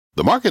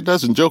The market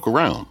doesn't joke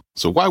around,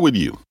 so why would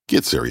you?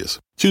 Get serious.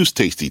 Choose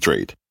Tasty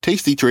Trade.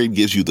 Tasty Trade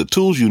gives you the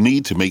tools you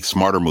need to make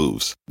smarter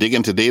moves. Dig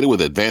into data with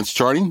advanced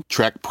charting,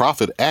 track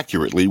profit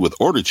accurately with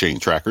order chain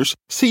trackers,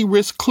 see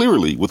risk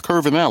clearly with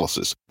curve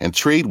analysis, and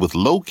trade with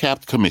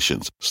low-capped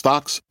commissions,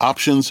 stocks,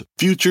 options,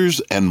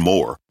 futures, and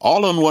more.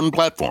 All on one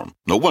platform.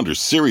 No wonder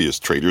serious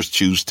traders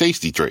choose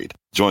Tasty Trade.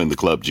 Join the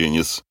club,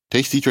 genius.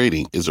 Tasty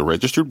Trading is a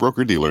registered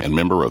broker-dealer and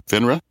member of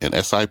FINRA and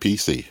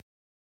SIPC.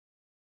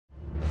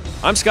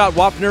 I'm Scott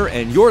Wapner,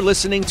 and you're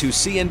listening to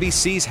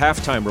CNBC's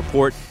Halftime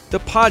Report, the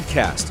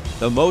podcast,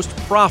 the most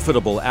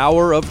profitable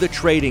hour of the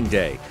trading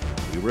day.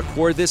 We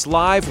record this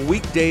live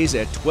weekdays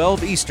at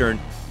 12 Eastern.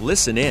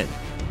 Listen in.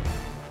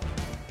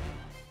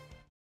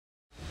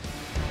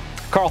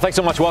 Carl, thanks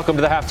so much. Welcome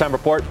to the Halftime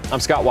Report.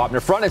 I'm Scott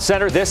Wapner. Front and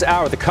center this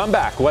hour, the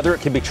comeback, whether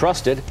it can be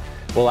trusted.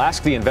 We'll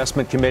ask the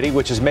investment committee,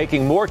 which is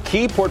making more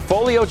key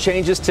portfolio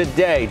changes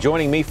today.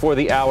 Joining me for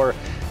the hour,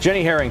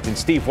 Jenny Harrington,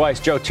 Steve Weiss,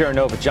 Joe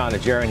Terranova, John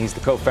Najarian. He's the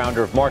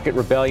co-founder of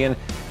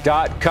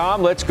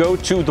MarketRebellion.com. Let's go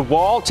to the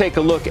wall, take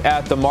a look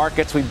at the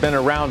markets. We've been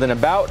around and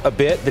about a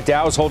bit. The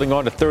Dow's holding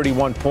on to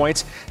 31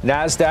 points.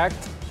 NASDAQ,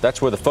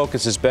 that's where the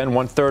focus has been,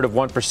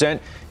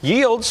 1/3%.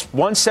 Yields,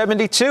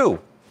 172.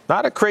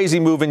 Not a crazy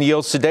move in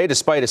yields today,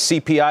 despite a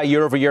CPI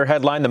year-over-year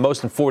headline, the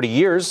most in 40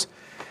 years.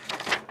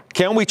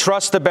 Can we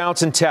trust the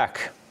bounce in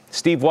tech?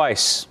 Steve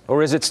Weiss,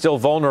 or is it still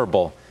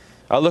vulnerable?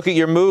 I look at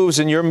your moves,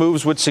 and your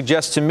moves would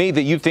suggest to me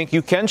that you think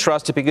you can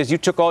trust it because you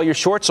took all your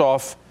shorts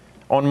off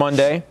on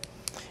Monday,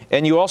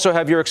 and you also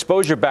have your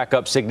exposure back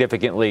up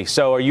significantly.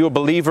 So are you a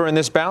believer in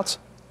this bounce?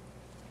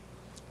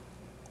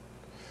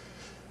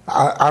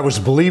 I was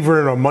a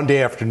believer in a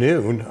Monday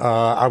afternoon.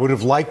 I would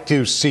have liked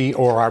to see,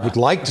 or I would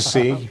like to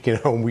see,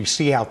 we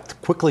see how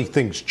quickly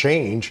things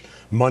change.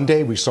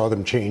 Monday, we saw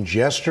them change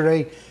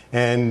yesterday.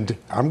 And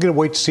I'm going to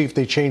wait to see if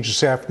they change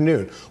this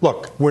afternoon.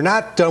 Look, we're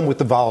not done with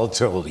the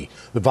volatility.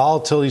 The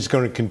volatility is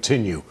going to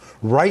continue.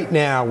 Right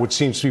now, what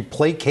seems to be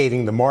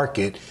placating the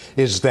market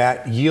is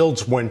that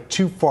yields went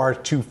too far,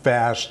 too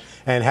fast,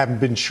 and haven't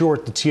been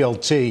short the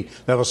TLT.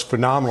 That was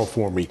phenomenal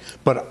for me.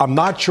 But I'm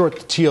not short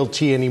the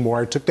TLT anymore.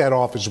 I took that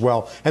off as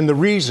well. And the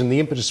reason, the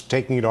impetus for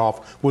taking it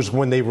off, was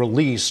when they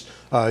released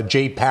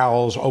Jay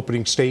Powell's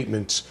opening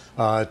statements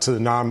to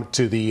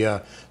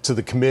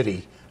the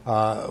committee.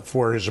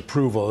 For his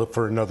approval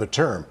for another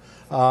term.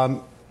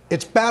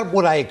 It's about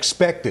what I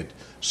expected.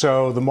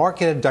 So the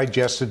market had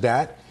digested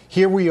that.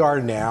 Here we are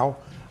now.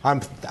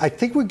 I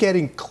think we're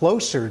getting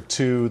closer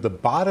to the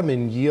bottom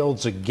in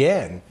yields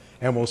again,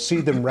 and we'll see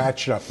them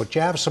ratchet up. But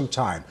you have some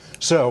time.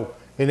 So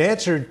in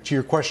answer to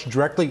your question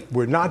directly,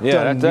 we're not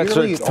done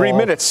nearly at all. 3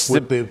 minutes.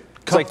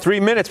 It's like 3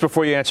 minutes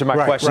before you answer my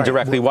question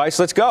directly. Weiss,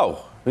 let's go.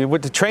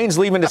 The train's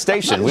leaving the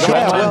station. We don't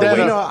have time to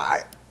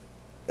wait.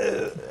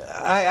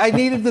 I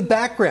needed the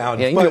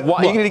background. Yeah,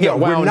 you need to get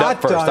wound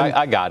up first.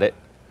 I got it.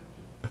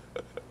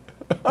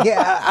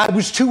 Yeah, I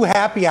was too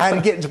happy. I had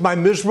to get into my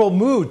miserable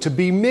mood to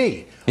be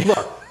me.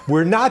 Look,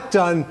 we're not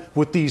done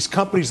with these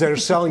companies that are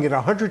selling at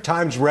 100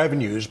 times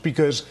revenues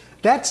because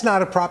that's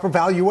not a proper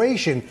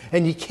valuation.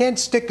 And you can't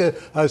stick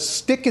a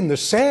stick in the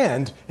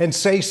sand and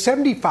say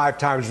 75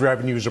 times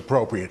revenue is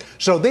appropriate.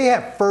 So they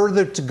have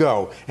further to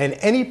go. And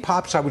any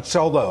pops, I would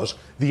sell those.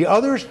 The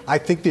others, I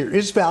think there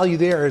is value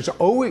there.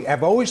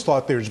 I've always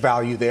thought there's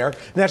value there.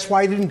 And that's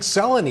why I didn't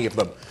sell any of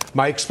them.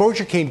 My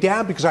exposure came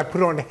down because I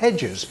put on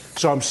hedges.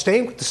 So I'm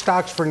staying with the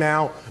stocks for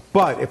now.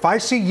 But if I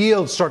see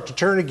yields start to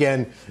turn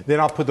again, then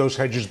I'll put those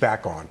hedges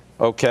back on.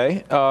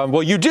 Okay.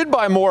 Well, you did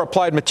buy more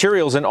Applied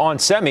Materials and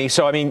onsemi.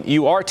 So, I mean,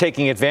 you are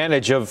taking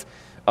advantage of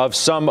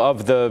some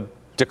of the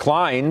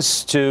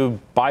declines to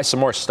buy some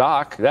more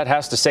stock. That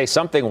has to say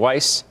something,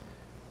 Weiss.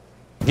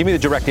 Give me the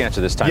direct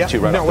answer this time,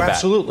 too, right off the bat. No,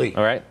 absolutely.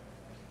 All right.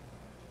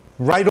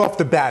 Right off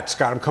the bat,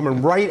 Scott, I'm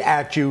coming right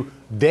at you.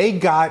 They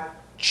got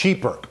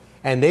cheaper,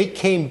 and they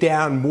came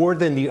down more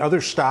than the other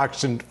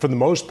stocks, and for the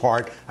most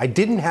part, I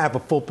didn't have a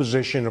full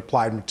position in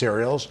Applied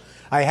Materials.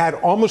 I had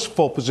almost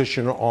full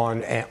position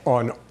on.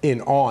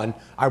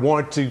 I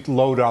wanted to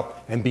load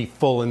up and be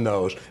full in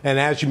those. And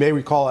as you may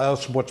recall,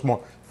 what's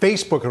more,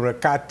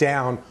 Facebook got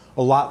down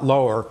a lot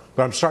lower,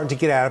 but I'm starting to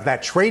get out of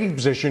that trading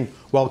position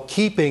while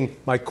keeping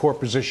my core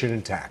position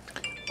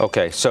intact.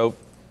 Okay, so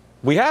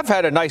we have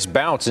had a nice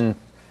bounce in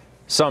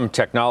some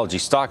technology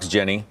stocks,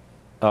 Jenny.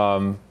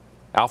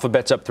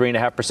 Alphabet's up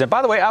 3.5%.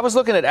 By the way, I was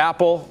looking at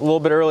Apple a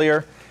little bit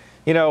earlier.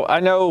 I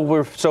know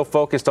we're so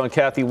focused on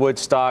Cathie Wood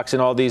stocks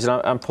and all these,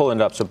 and I'm pulling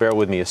it up, so bear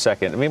with me a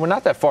second. I mean, we're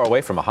not that far away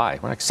from a high.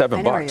 We're like $7.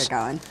 I know where you're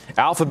going.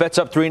 Alphabet's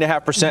up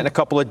 3.5% in a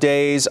couple of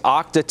days.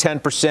 Okta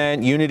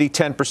 10%, Unity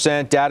 10%,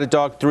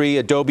 Datadog 3%,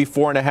 Adobe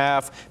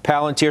 4.5%,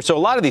 Palantir. So a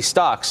lot of these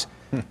stocks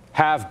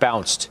have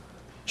bounced.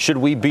 Should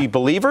we be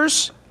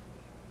believers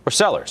or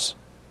sellers?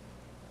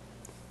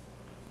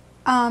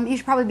 You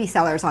should probably be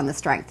sellers on the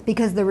strength,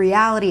 because the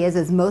reality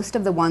is most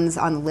of the ones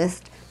on the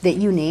list that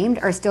you named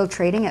are still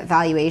trading at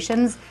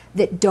valuations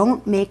that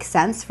don't make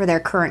sense for their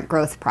current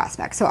growth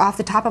prospects. So off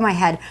the top of my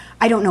head,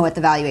 I don't know what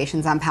the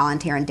valuations on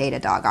Palantir and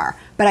Datadog are,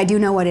 but I do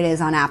know what it is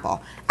on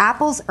Apple.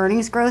 Apple's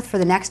earnings growth for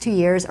the next 2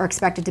 years are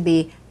expected to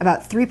be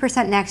about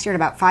 3% next year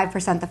and about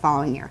 5% the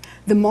following year.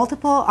 The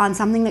multiple on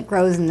something that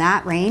grows in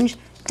that range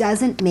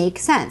doesn't make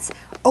sense.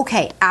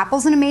 Okay,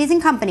 Apple's an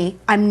amazing company.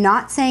 I'm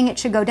not saying it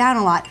should go down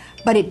a lot,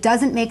 but it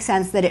doesn't make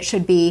sense that it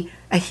should be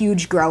a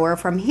huge grower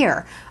from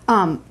here.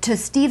 To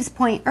Steve's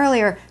point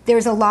earlier,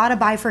 there's a lot of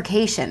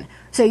bifurcation.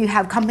 So you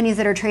have companies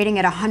that are trading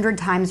at 100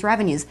 times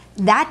revenues.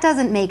 That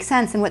doesn't make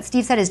sense. And what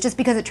Steve said is just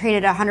because it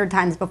traded 100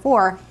 times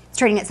before, it's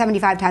trading at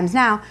 75 times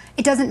now,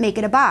 it doesn't make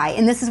it a buy.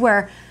 And this is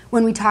where,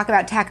 when we talk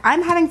about tech,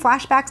 I'm having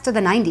flashbacks to the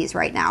 90s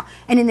right now.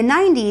 And in the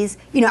 90s,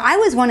 I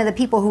was one of the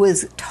people who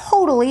was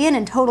totally in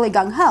and totally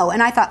gung-ho.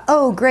 And I thought,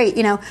 oh, great,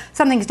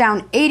 something's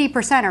down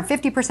 80% or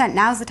 50%,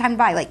 now's the time to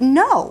buy.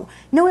 No,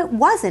 it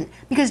wasn't.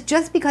 Because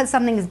just because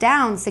something's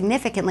down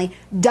significantly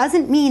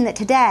doesn't mean that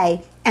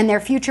today and their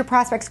future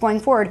prospects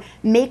going forward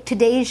make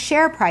today's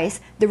share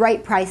price the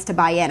right price to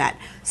buy in at.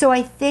 So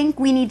I think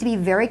we need to be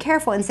very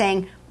careful in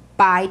saying,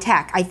 buy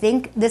tech. I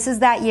think this is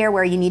that year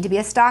where you need to be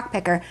a stock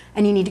picker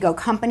and you need to go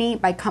company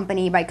by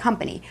company by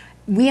company.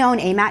 We own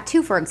AMAT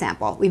 2, for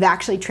example. We've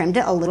actually trimmed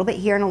it a little bit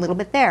here and a little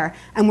bit there.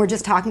 And we're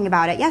just talking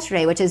about it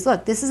yesterday, which is,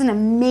 look, this is an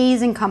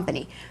amazing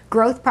company.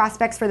 Growth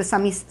prospects for the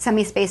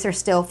semi space are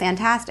still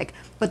fantastic.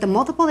 But the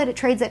multiple that it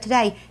trades at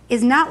today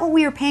is not what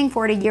we were paying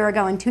for it a year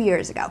ago and 2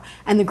 years ago.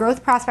 And the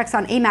growth prospects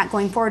on AMAT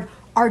going forward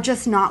are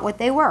just not what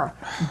they were.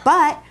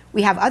 But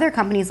we have other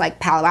companies like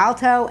Palo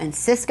Alto and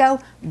Cisco.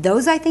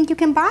 Those I think you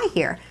can buy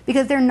here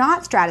because they're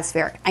not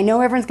stratospheric. I know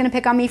everyone's going to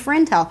pick on me for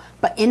Intel,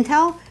 but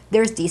Intel,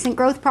 there's decent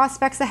growth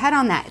prospects ahead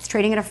on that. It's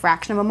trading at a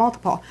fraction of a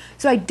multiple.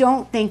 So I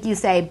don't think you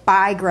say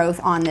buy growth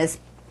on this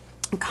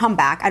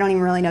comeback. I don't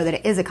even really know that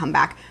it is a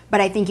comeback,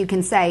 but I think you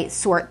can say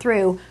sort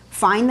through,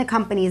 find the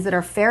companies that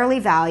are fairly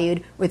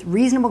valued with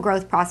reasonable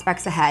growth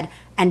prospects ahead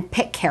and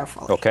pick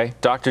carefully. Okay.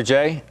 Dr.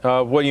 J,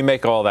 what do you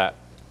make of all that?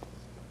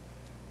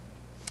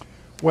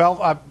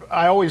 Well,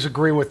 I always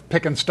agree with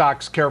picking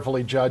stocks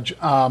carefully, Judge.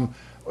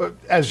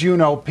 As you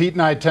know, Pete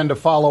and I tend to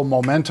follow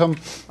momentum,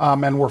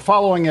 and we're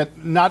following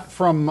it not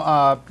from,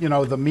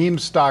 the meme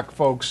stock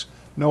folks,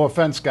 no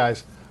offense,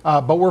 guys,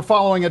 but we're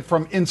following it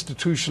from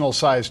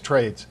institutional-sized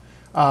trades.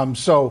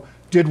 So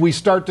did we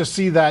start to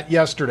see that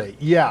yesterday?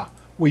 Yeah,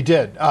 we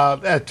did.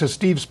 To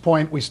Steve's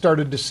point, we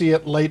started to see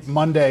it late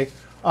Monday,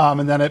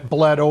 and then it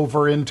bled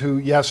over into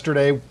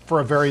yesterday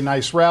for a very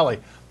nice rally.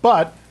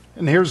 But,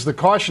 and here's the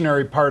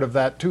cautionary part of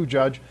that too,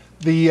 Judge,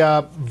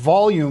 the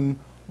volume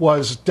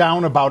was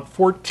down about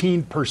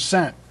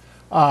 14%,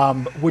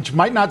 which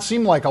might not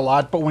seem like a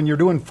lot, but when you're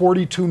doing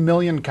 42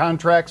 million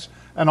contracts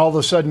and all of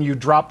a sudden you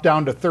drop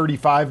down to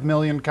 35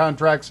 million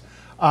contracts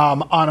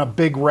on a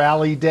big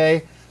rally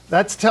day,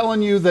 that's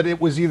telling you that it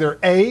was either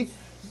A,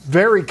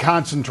 very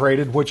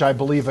concentrated, which I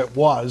believe it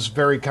was,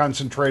 very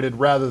concentrated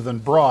rather than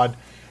broad,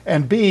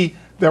 and B,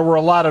 there were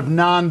a lot of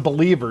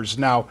non-believers.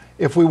 Now,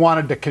 if we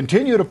wanted to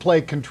continue to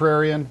play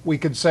contrarian, we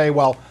could say,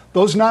 well,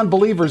 those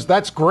non-believers,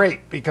 that's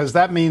great, because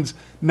that means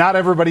not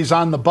everybody's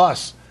on the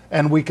bus,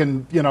 and we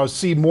can,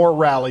 see more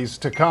rallies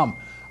to come.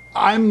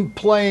 I'm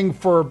playing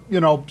for,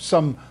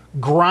 some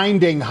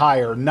grinding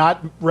higher,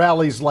 not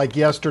rallies like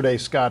yesterday,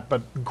 Scott,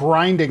 but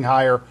grinding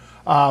higher.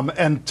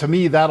 And to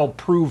me, that'll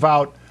prove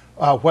out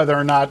whether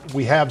or not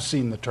we have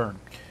seen the turn.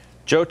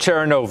 Joe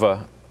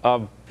Terranova,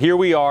 here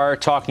we are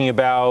talking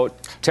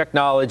about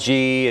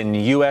technology and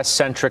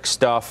U.S.-centric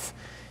stuff,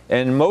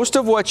 and most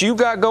of what you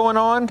got going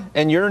on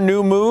and your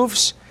new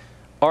moves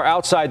are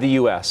outside the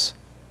U.S.,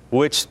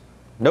 which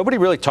nobody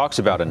really talks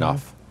about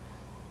enough.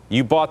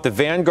 You bought the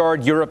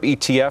Vanguard Europe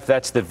ETF,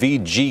 that's the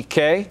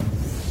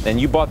VGK, and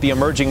you bought the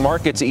Emerging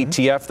Markets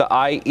ETF, the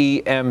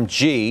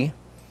IEMG.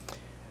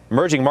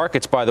 Emerging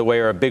markets, by the way,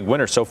 are a big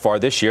winner so far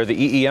this year. The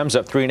EEM's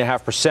up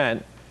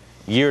 3.5%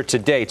 year to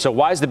date. So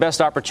why is the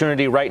best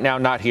opportunity right now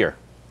not here?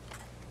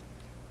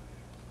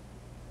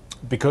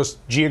 Because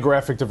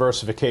geographic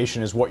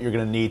diversification is what you're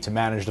going to need to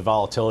manage the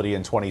volatility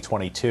in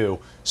 2022.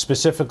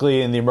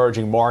 Specifically in the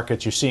emerging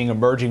markets, you're seeing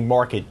emerging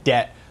market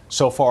debt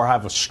so far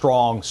have a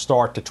strong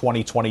start to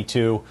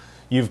 2022.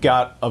 You've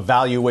got a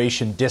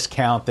valuation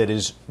discount that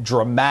is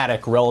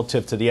dramatic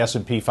relative to the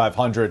S&P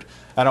 500.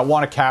 And I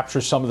want to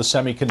capture some of the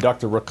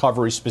semiconductor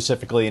recovery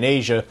specifically in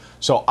Asia.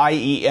 So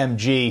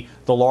IEMG,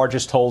 the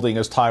largest holding,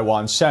 is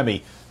Taiwan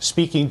Semi.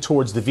 Speaking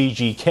towards the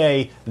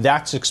VGK,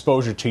 that's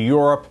exposure to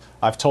Europe.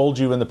 I've told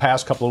you in the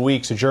past couple of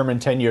weeks, the German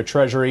 10-year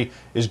Treasury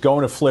is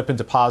going to flip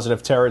into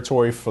positive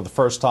territory for the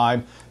first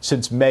time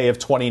since May of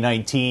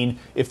 2019.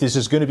 If this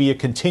is going to be a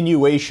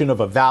continuation of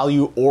a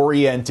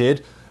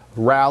value-oriented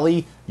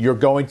rally, you're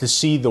going to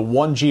see the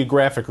one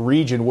geographic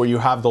region where you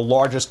have the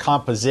largest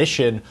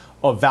composition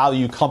of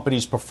value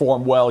companies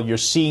perform well. You're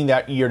seeing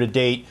that year to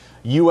date.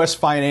 U.S.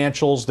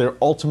 financials, they're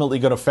ultimately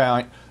going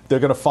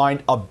to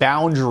find a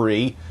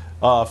boundary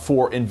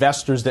for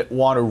investors that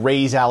want to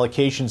raise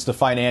allocations to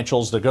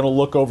financials. They're going to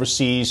look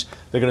overseas.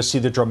 They're going to see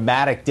the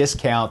dramatic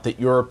discount that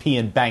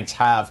European banks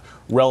have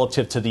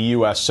relative to the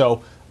U.S.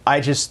 So I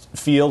just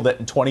feel that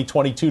in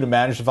 2022, to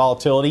manage the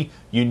volatility,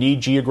 you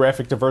need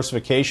geographic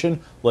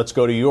diversification. Let's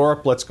go to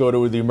Europe. Let's go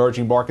to the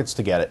emerging markets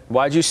to get it.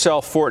 Why'd you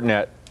sell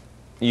Fortinet?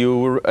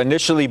 You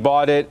initially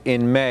bought it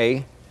in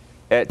May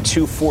at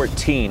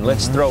 $214.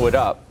 Let's throw it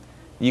up.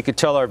 You could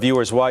tell our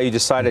viewers why you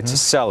decided to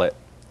sell it.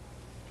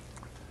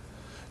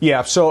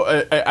 Yeah,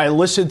 so I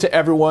listened to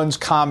everyone's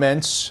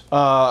comments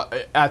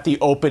at the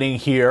opening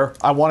here.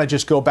 I want to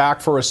just go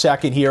back for a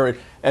second here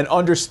and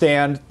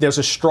understand there's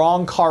a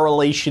strong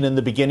correlation in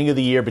the beginning of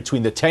the year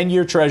between the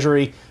 10-year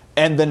Treasury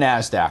and the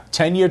NASDAQ.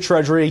 10-year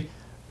Treasury,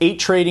 8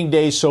 trading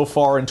days so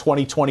far in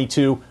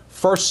 2022.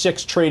 First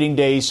 6 trading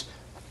days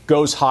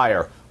goes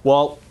higher.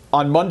 Well,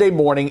 on Monday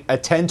morning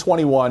at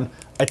 10:21,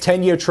 a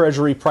 10-year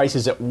Treasury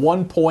prices at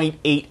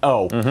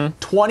 1.80.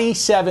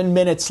 27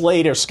 minutes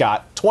later,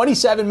 Scott,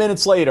 27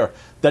 minutes later,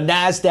 the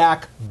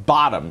NASDAQ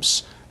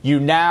bottoms. You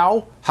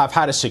now have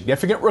had a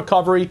significant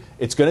recovery.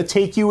 It's going to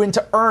take you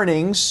into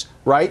earnings,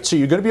 right? So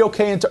you're going to be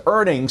okay into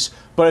earnings.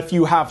 But if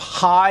you have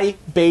high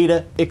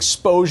beta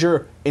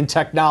exposure in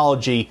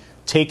technology,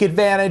 take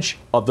advantage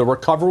of the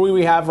recovery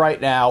we have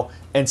right now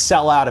and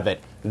sell out of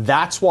it.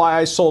 That's why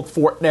I sold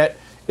Fortinet.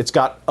 It's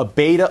got a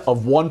beta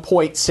of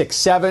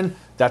 1.67.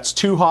 That's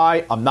too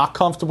high. I'm not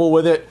comfortable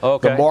with it.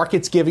 Okay. The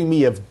market's giving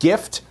me a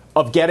gift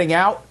of getting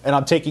out, and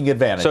I'm taking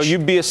advantage. So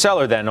you'd be a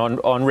seller then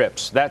on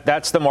RIPS.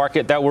 That's the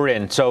market that we're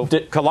in. So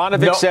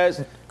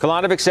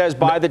Kalanovic says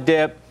buy the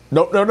dip.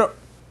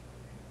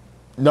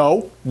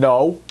 No.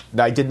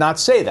 I did not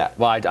say that.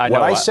 Well, I know.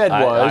 What I said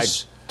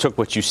was I took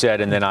what you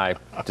said and then I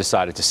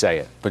decided to say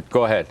it. But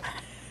go ahead.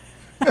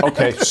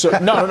 Okay. So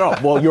no.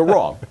 Well, you're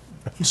wrong.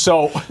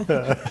 So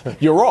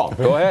you're wrong.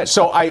 Go ahead.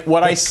 So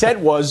what I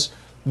said was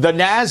the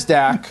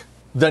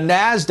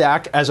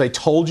NASDAQ, as I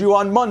told you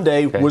on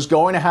Monday, was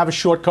going to have a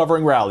short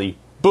covering rally.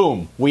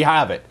 Boom, we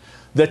have it.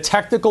 The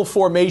technical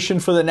formation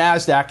for the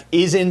NASDAQ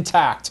is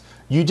intact.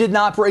 You did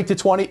not break the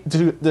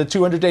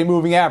 200-day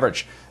moving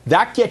average.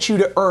 That gets you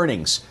to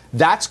earnings.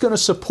 That's going to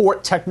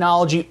support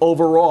technology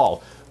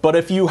overall. But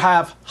if you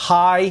have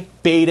high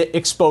beta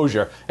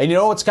exposure, and you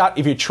know what, Scott,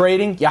 if you're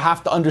trading, you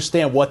have to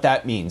understand what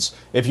that means.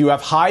 If you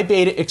have high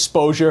beta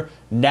exposure,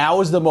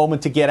 now is the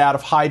moment to get out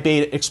of high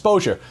beta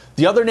exposure.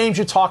 The other names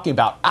you're talking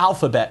about,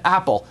 Alphabet,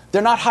 Apple,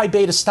 they're not high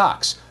beta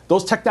stocks.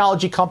 Those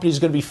technology companies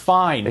are going to be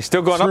fine. They're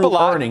still going up a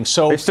lot. Earnings.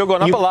 So they're still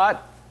going up a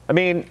lot. I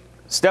mean,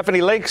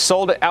 Stephanie Lake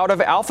sold it out of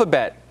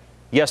Alphabet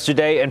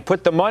yesterday and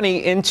put the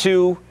money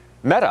into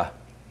Meta.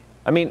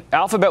 I mean,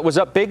 Alphabet was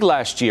up big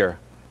last year.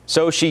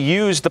 So she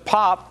used the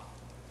pop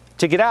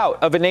to get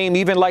out of a name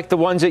even like the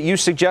ones that you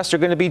suggest are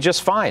going to be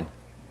just fine.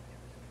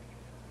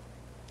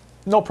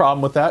 No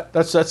problem with that.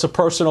 That's a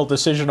personal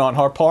decision on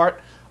her part.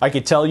 I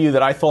could tell you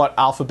that I thought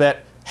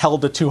Alphabet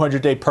held the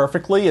 200-day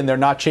perfectly, and they're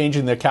not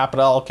changing their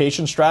capital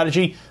allocation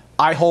strategy.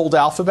 I hold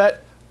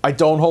Alphabet. I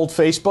don't hold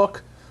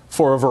Facebook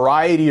for a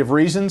variety of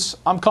reasons.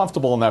 I'm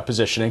comfortable in that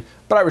positioning,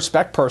 but I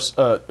respect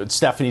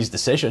Stephanie's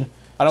decision.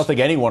 I don't think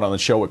anyone on the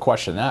show would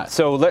question that.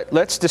 So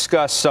let's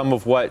discuss some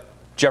of what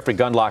Jeffrey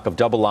Gundlach of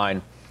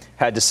DoubleLine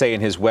had to say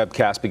in his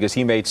webcast, because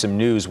he made some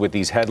news with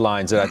these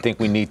headlines that I think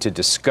we need to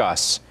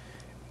discuss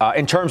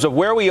in terms of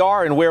where we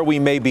are and where we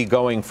may be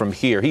going from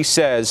here. He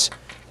says,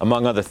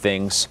 among other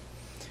things,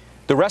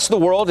 the rest of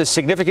the world is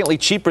significantly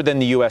cheaper than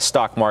the U.S.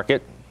 stock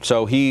market.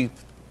 So he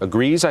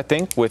agrees, I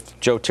think, with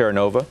Joe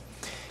Terranova.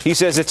 He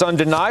says it's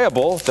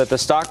undeniable that the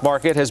stock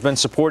market has been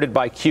supported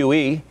by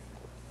QE. I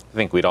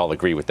think we'd all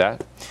agree with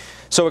that.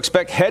 So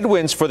expect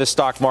headwinds for the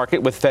stock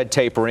market with Fed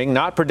tapering,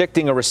 not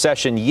predicting a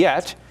recession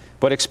yet,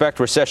 but expect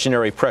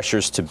recessionary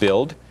pressures to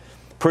build.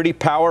 Pretty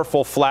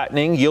powerful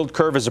flattening. Yield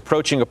curve is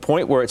approaching a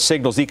point where it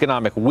signals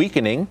economic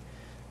weakening.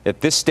 At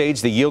this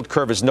stage, the yield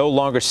curve is no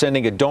longer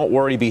sending a don't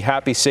worry, be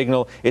happy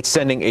signal. It's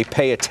sending a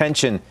pay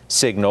attention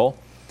signal.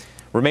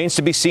 Remains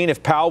to be seen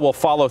if Powell will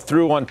follow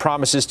through on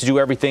promises to do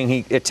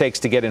everything it takes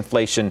to get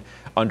inflation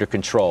under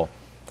control.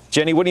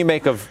 Jenny, what do you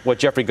make of what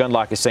Jeffrey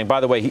Gundlach is saying?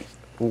 By the way,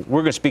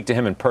 we're going to speak to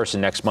him in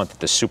person next month at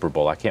the Super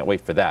Bowl. I can't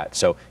wait for that.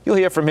 So you'll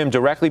hear from him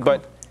directly,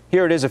 but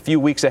here it is a few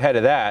weeks ahead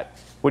of that.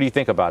 What do you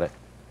think about it?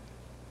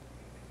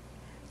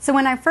 So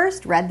when I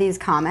first read these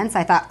comments,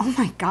 I thought, oh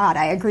my God,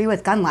 I agree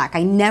with Gundlach.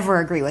 I never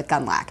agree with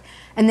Gundlach.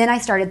 And then I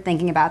started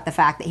thinking about the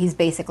fact that he's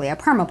basically a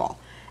permabull.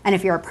 And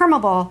if you're a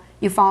permabull,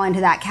 you fall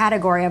into that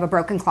category of a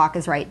broken clock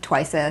is right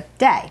twice a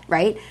day,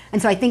 right?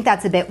 And so I think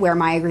that's a bit where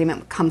my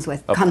agreement comes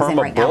in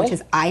right now, which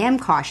is I am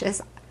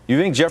cautious. You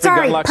think Jeffrey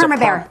Gundlach's a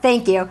Perma-Bear,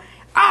 thank you.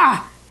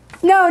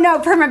 No,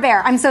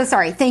 Perma-Bear. I'm so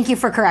sorry. Thank you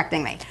for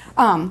correcting me.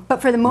 But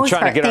for the most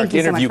part, trying to get our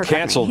interview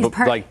canceled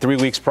like 3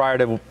 weeks prior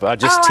to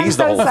just tease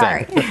the whole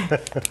thing.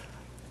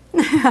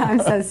 I'm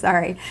so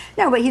sorry.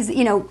 No, but he's,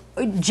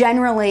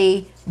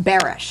 generally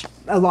bearish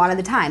a lot of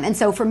the time. And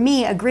so for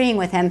me, agreeing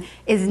with him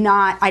is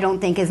not, I don't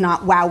think is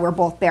not, wow, we're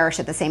both bearish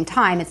at the same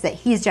time. It's that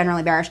he's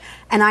generally bearish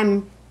and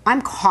I'm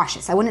I'm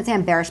cautious. I wouldn't say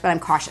I'm bearish, but I'm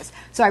cautious.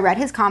 So I read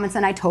his comments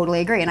and I totally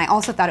agree. And I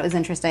also thought it was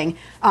interesting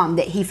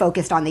that he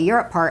focused on the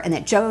Europe part and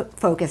that Joe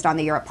focused on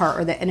the Europe part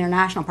or the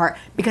international part,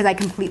 because I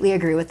completely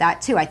agree with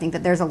that too. I think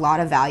that there's a lot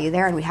of value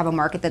there, and we have a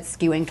market that's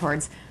skewing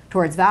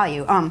towards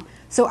value.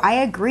 So I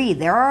agree.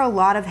 There are a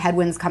lot of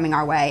headwinds coming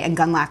our way, and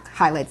Gundlach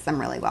highlights them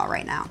really well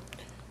right now.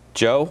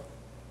 Joe,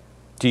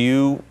 do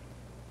you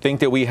think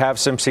that we have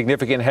some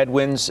significant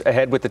headwinds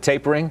ahead with the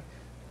tapering?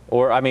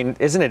 Or, I mean,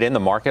 isn't it in the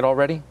market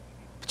already?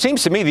 It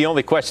seems to me the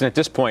only question at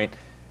this point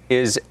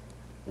is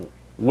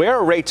where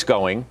are rates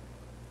going,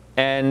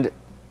 and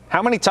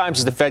how many times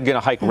is the Fed going to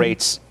hike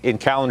rates in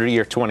calendar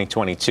year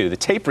 2022? The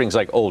tapering's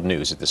like old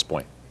news at this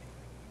point.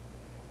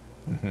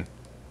 Mm-hmm.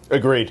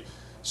 Agreed.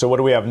 So what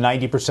do we have?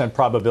 90%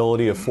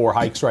 probability of 4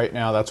 hikes right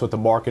now. That's what the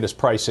market is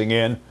pricing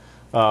in.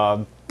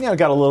 Got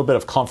a little bit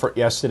of comfort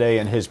yesterday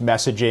in his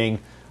messaging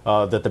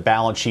that the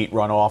balance sheet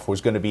runoff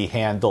was going to be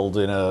handled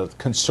in a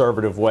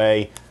conservative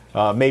way.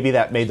 Maybe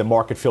that made the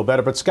market feel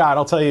better. But, Scott,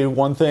 I'll tell you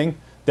one thing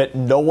that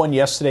no one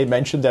yesterday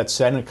mentioned that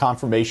Senate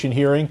confirmation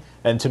hearing,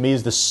 and to me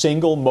is the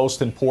single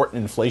most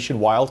important inflation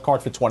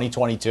wildcard for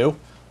 2022.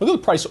 Look at the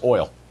price of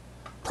oil.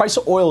 Price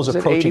of oil is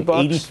approaching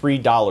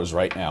 $83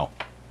 right now.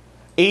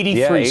 83,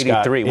 yeah, 83.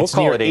 Scott. We'll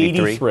call it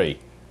 83.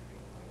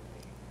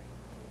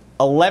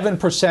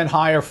 11%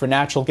 higher for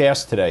natural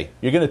gas today.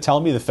 You're going to tell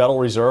me the Federal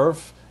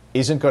Reserve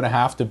isn't going to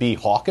have to be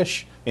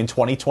hawkish in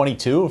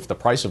 2022 if the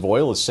price of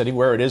oil is sitting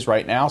where it is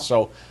right now?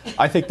 So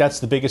I think that's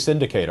the biggest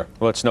indicator.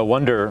 Well, it's no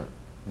wonder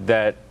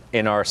that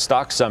in our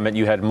stock summit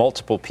you had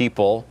multiple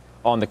people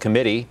on the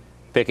committee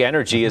pick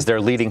energy as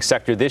their leading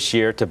sector this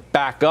year to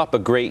back up a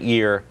great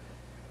year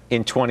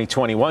in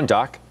 2021,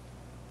 Doc.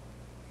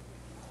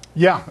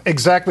 Yeah,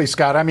 exactly,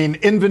 Scott. I mean,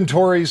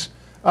 inventories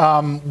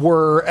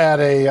were at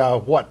a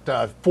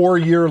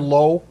 4-year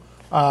low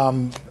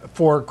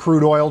for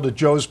crude oil, to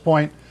Joe's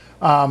point.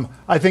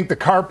 I think the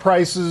car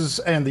prices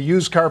and the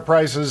used car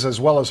prices,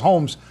 as well as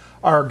homes,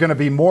 are going to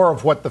be more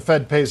of what the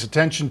Fed pays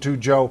attention to,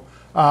 Joe.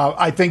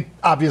 I think,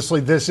 obviously,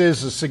 this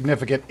is a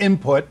significant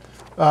input,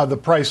 the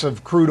price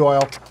of crude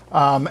oil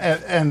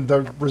and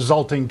the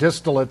resulting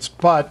distillates.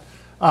 But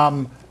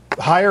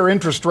higher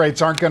interest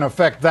rates aren't going to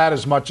affect that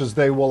as much as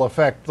they will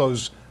affect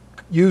those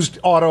used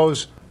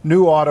autos,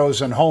 new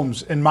autos, and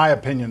homes, in my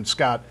opinion,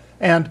 Scott.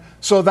 And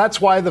so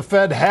that's why the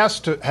Fed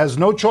has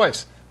no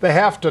choice. They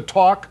have to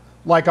talk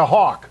like a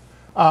hawk,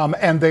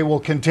 and they will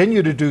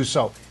continue to do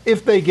so.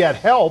 If they get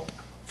help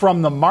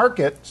from the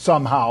market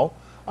somehow,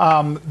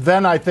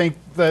 then I think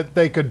that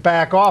they could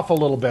back off a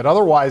little bit.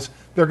 Otherwise,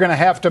 they're going to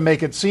have to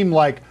make it seem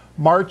like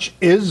March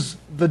is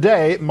the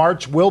day.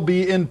 March will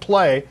be in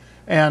play.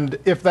 And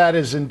if that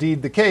is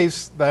indeed the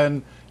case,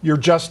 then you're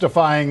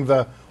justifying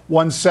the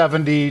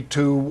 170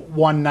 to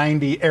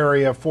 190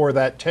 area for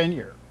that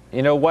 10-year.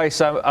 You know, Weiss,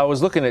 I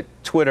was looking at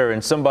Twitter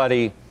and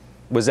somebody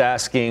was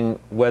asking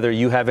whether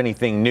you have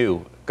anything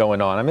new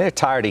going on. I mean, they're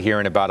tired of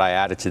hearing about I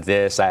added to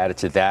this, I added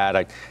to that.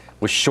 I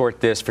was short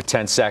this for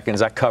 10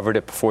 seconds. I covered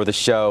it before the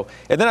show.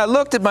 And then I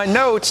looked at my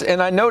notes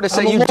and I noticed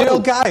that you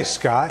do. Guy,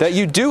 Scott. That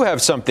you do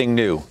have something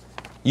new.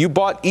 You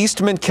bought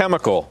Eastman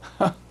Chemical.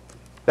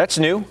 That's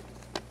new.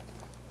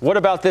 What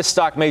about this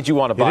stock made you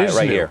want to buy it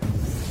right here?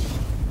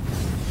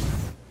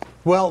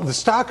 Well, the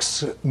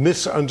stock's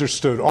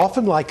misunderstood,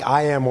 often like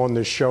I am on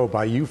this show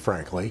by you,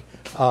 frankly.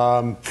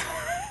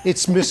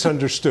 It's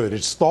misunderstood.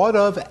 It's thought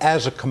of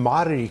as a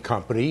commodity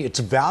company. It's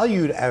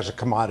valued as a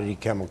commodity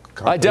chemical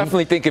company. I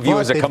definitely think of you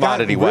as a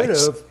commodity,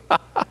 Weiss.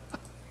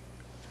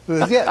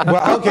 Yeah,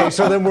 well, okay,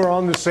 so then we're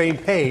on the same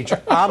page.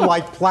 I'm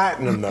like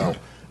platinum, though.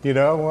 You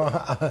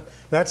know,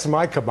 that's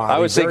my commodity. I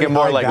was thinking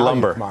more like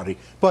lumber. Commodity.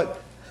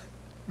 But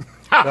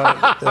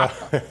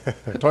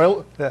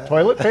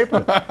toilet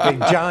paper. Hey,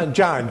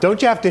 John,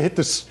 don't you have to hit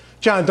the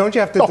don't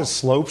you have to hit the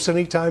slopes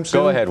anytime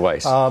soon? Go ahead,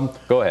 Weiss.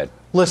 Go ahead.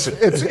 Listen,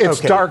 it's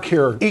okay. Dark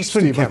here.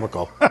 Eastman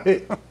Chemical.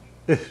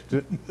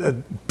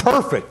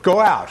 Perfect. Go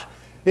out.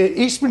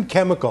 Eastman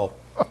Chemical.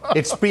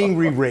 It's being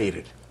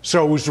re-rated.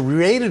 So it was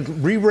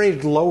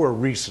re-rated lower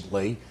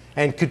recently,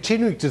 and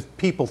continuing to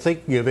people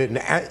thinking of it,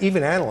 and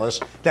even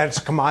analysts, that it's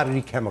a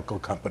commodity chemical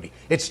company.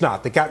 It's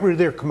not. They got rid of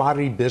their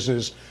commodity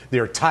business,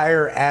 their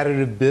tire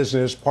additive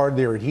business, part of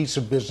their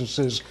adhesive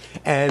businesses,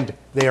 and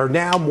they are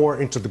now more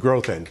into the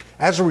growth end.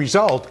 As a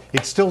result,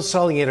 it's still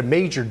selling at a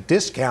major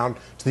discount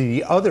to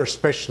the other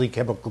specialty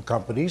chemical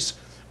companies,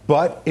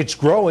 but it's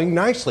growing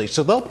nicely.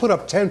 So they'll put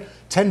up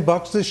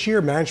 $10 this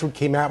year. Management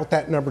came out with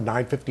that number,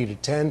 950 to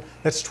 10.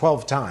 That's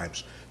 12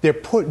 times. They're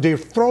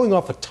throwing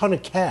off a ton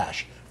of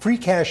cash. Free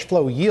cash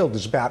flow yield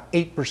is about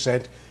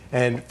 8%.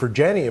 And for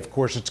Jenny, of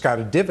course, it's got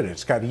a dividend.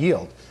 It's got a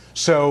yield.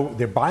 So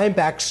they're buying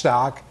back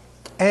stock.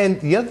 And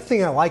the other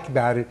thing I like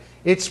about it,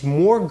 it's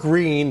more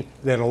green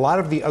than a lot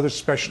of the other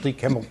specialty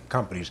chemical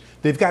companies.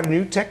 They've got a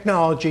new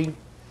technology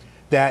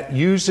that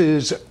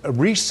uses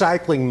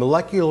recycling,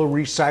 molecular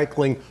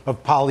recycling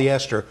of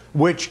polyester,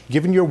 which,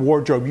 given your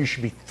wardrobe, you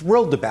should be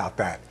thrilled about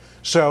that.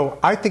 So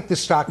I think the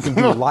stock can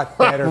do a lot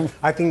better.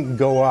 I think it can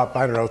go up,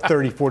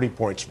 30, 40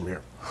 points from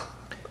here.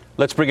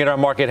 Let's bring in our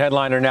market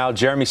headliner now.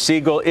 Jeremy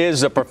Siegel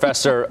is a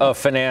professor of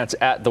finance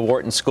at the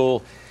Wharton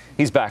School.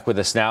 He's back with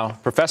us now.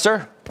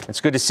 Professor,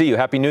 it's good to see you.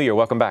 Happy New Year.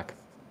 Welcome back.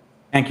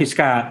 Thank you,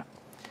 Scott.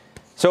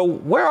 So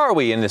where are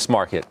we in this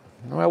market?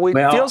 Well,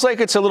 it feels like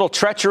it's a little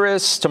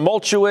treacherous,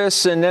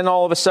 tumultuous, and then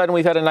all of a sudden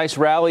we've had a nice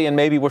rally and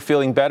maybe we're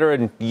feeling better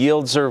and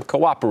yields are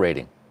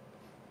cooperating.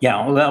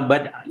 Yeah, well,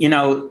 but,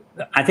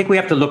 I think we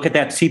have to look at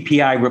that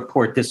CPI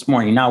report this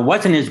morning. Now, it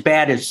wasn't as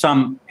bad as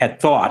some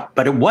had thought,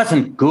 but it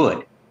wasn't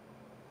good.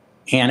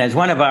 And as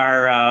one of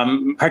our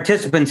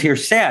participants here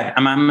said,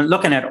 I'm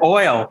looking at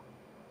oil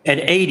at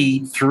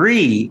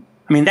 83.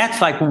 I mean,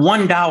 that's like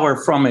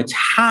 $1 from its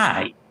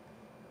high.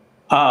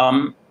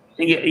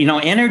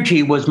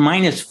 Energy was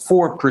minus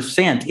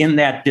 4% in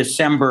that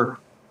December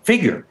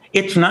figure.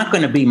 It's not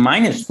going to be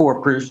minus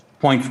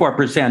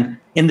 4.4%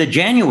 in the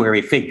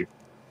January figure.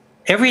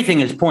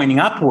 Everything is pointing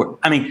upward.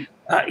 I mean,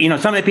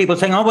 some of the people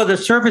saying, the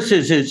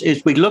services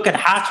is we look at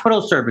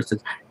hospital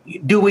services.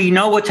 Do we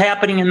know what's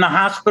happening in the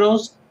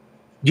hospitals?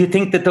 Do you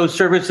think that those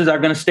services are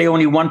going to stay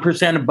only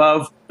 1%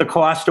 above the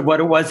cost of what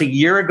it was a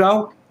year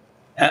ago?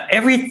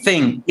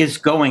 Everything is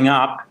going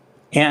up.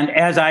 And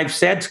as I've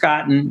said,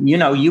 Scott, and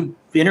you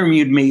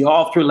interviewed me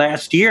all through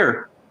last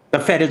year, the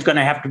Fed is going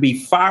to have to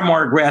be far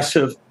more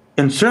aggressive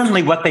than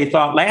certainly what they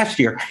thought last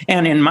year.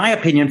 And in my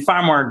opinion,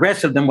 far more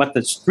aggressive than what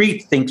the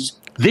street thinks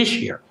this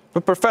year.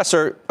 But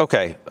Professor,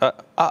 okay,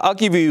 I'll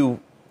give you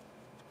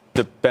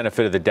the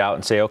benefit of the doubt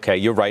and say, okay,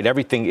 you're right.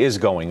 Everything is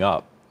going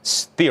up.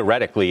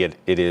 Theoretically, it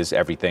is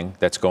everything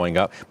that's going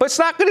up. But it's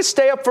not going to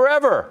stay up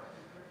forever,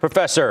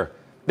 Professor.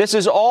 This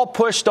is all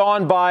pushed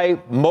on by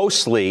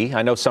mostly,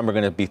 I know some are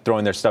going to be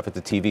throwing their stuff at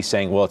the TV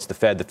saying, well, it's the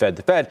Fed,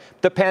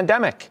 the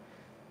pandemic.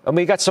 And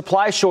we got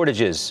supply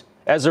shortages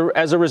as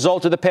a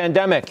result of the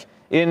pandemic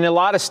in a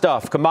lot of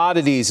stuff,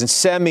 commodities and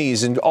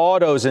semis and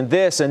autos and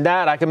this and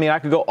that. I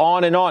could go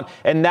on.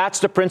 And that's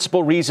the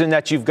principal reason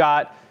that you've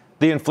got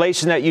the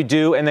inflation that you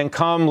do. And then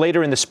come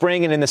later in the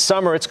spring and in the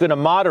summer, it's going to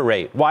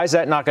moderate. Why is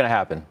that not going to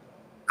happen?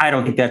 I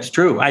don't think that's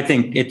true. I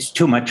think it's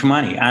too much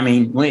money. I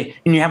mean, when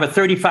you have a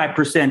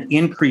 35%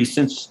 increase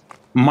since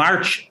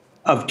March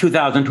of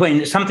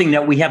 2020, something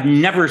that we have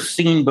never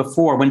seen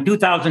before. When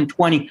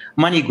 2020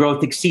 money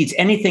growth exceeds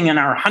anything in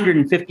our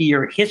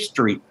 150-year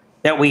history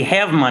that we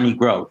have money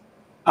growth.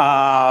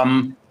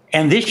 And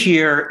this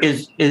year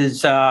is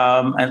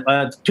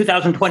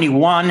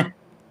 2021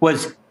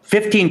 was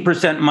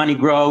 15% money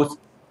growth.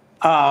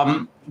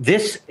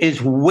 This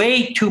is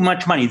way too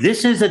much money.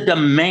 This is a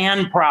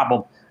demand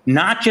problem,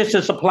 not just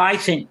a supply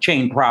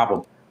chain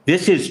problem.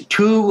 This is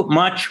too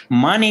much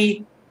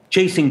money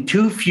chasing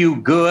too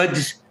few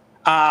goods.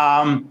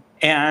 Prices,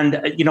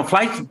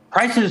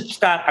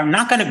 Scott, are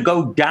not going to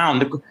go down.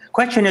 The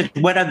question is,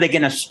 when are they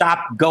going to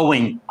stop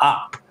going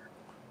up?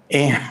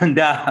 And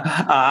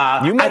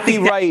you might be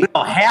right.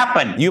 Will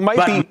happen. You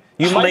might be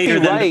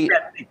right.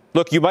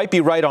 Look, you might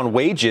be right on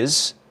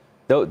wages.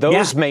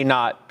 Those may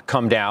not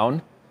come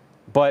down,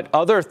 but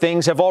other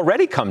things have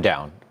already come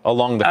down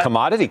along the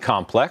commodity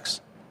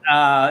complex.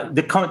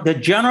 The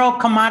general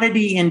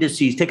commodity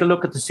indices, take a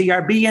look at the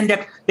CRB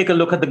index, take a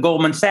look at the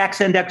Goldman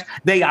Sachs index.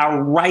 They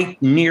are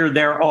right near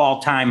their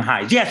all-time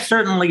highs. Yes,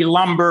 certainly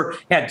lumber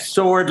had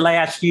soared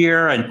last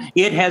year, and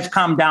it has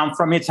come down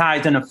from its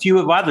highs and a few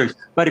of others.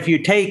 But if you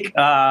take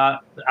an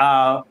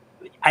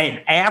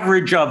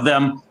average of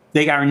them,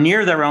 they are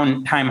near their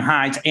own time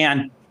highs.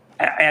 And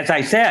as I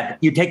said,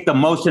 you take the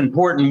most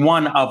important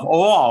one of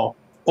all,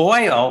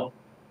 oil,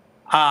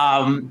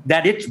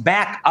 that it's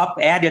back up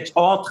at its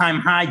all-time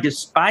high,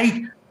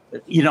 despite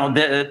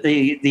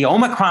the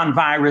Omicron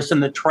virus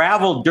and the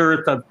travel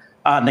dearth of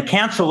the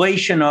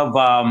cancellation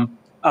of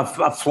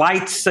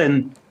flights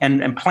and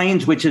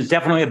planes, which is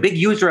definitely a big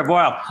user of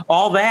oil.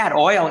 All that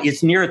oil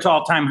is near its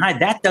all-time high.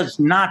 That does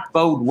not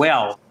bode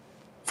well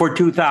for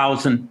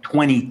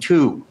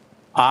 2022, in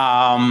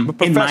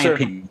my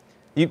opinion.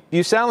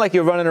 You sound like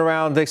you're running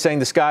around saying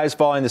the sky is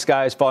falling, the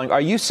sky is falling. Are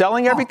you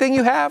selling everything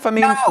you have? I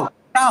mean,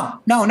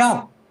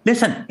 No.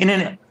 Listen,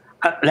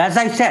 as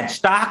I said,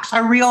 stocks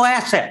are real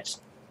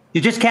assets. You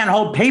just can't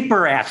hold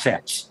paper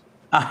assets,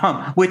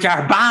 which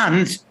are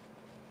bonds.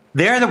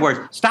 They're the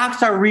worst.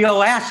 Stocks are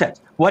real assets.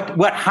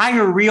 What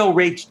higher real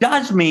rates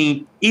does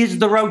mean is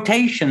the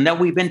rotation that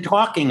we've been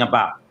talking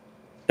about.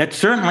 That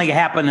certainly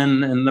happened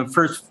in the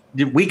first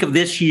week of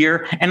this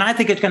year, and I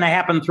think it's going to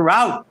happen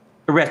throughout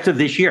the rest of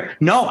this year.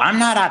 No, I'm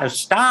not out of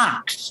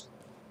stocks,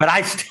 but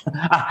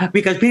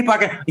because people are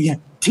going,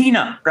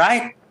 Tina,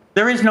 right?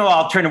 There is no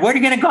alternative. Where are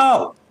you going to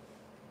go?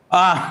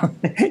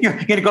 You're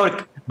going to go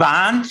to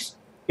bonds.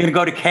 You're going to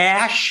go to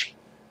cash,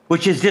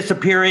 which is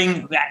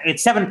disappearing.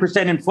 It's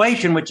 7%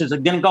 inflation, which is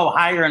going to go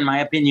higher, in my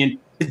opinion.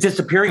 It's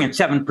disappearing at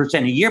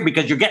 7% a year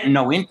because you're getting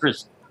no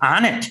interest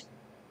on it.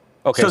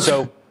 Okay,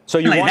 so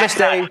you want to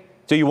stay.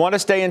 So you want to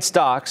stay in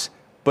stocks,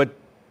 but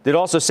it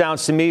also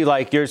sounds to me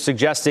like you're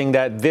suggesting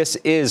that this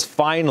is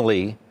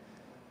finally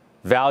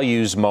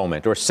values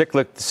moment, or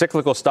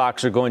cyclical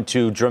stocks are going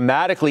to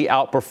dramatically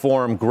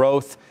outperform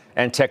growth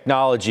and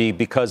technology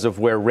because of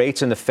where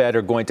rates and the Fed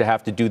are going to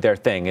have to do their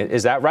thing.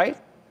 Is that right?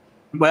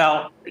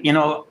 Well,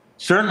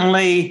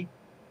 certainly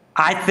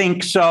I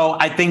think so.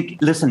 I think,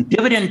 listen,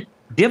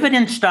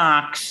 dividend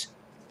stocks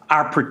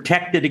are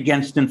protected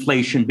against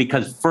inflation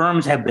because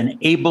firms have been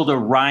able to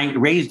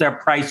raise their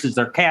prices,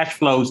 their cash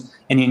flows,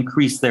 and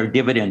increase their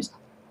dividends.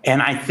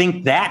 And I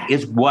think that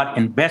is what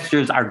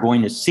investors are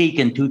going to seek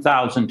in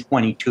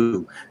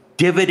 2022.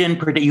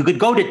 You could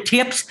go to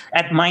tips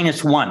at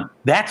 -1.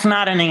 That's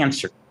not an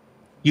answer.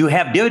 You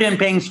have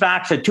dividend-paying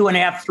stocks at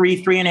 2.5,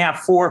 3, 3.5,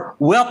 4,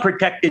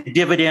 well-protected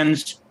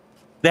dividends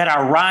that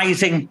are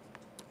rising,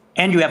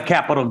 and you have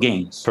capital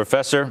gains.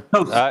 Professor,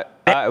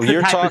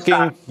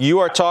 you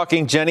are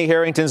talking Jenny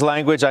Harrington's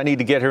language. I need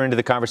to get her into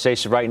the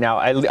conversation right now.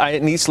 I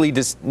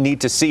need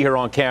to see her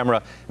on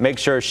camera, make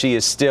sure she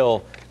is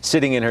still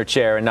sitting in her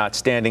chair and not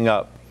standing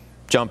up,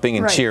 jumping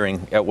and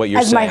cheering at what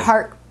you're saying.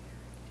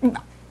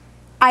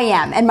 I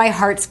am, and my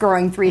heart's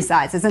growing 3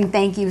 sizes. And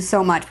thank you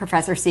so much,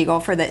 Professor Siegel,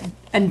 for the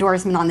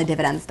endorsement on the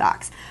dividend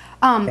stocks.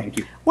 Thank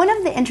you. One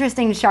of the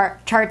interesting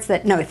charts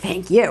that, no,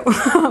 thank you.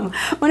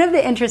 One of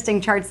the interesting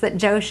charts that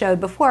Joe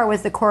showed before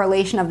was the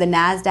correlation of the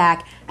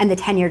NASDAQ and the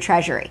 10-year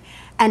Treasury.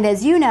 And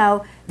as you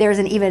know, there's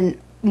an even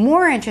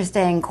more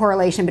interesting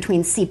correlation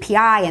between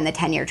CPI and the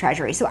 10-year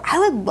Treasury. So I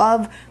would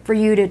love for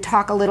you to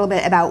talk a little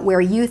bit about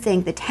where you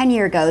think the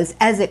 10-year goes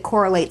as it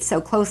correlates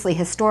so closely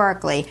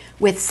historically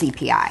with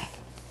CPI.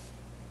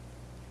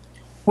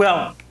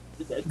 Well,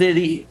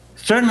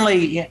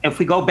 certainly, if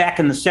we go back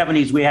in the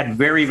 70s, we had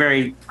very,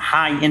 very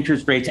high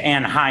interest rates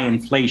and high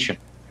inflation.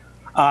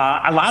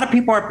 A lot of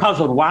people are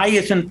puzzled. Why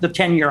isn't the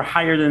 10-year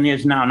higher than it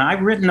is now? And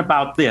I've written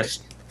about this.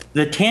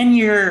 The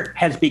 10-year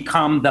has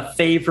become the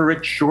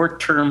favorite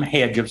short-term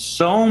hedge of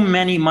so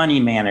many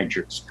money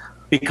managers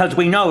because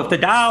we know if the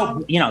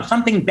Dow,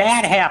 something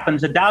bad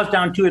happens, the Dow's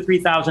down 2,000 or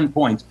 3,000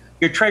 points,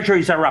 your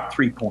treasuries are up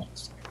 3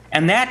 points.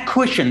 And that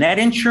cushion, that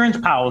insurance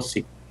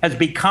policy, has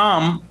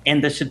become,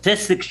 and the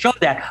statistics show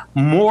that,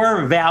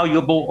 more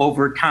valuable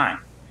over time.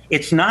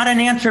 It's not an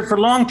answer for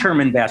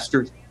long-term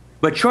investors,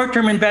 but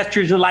short-term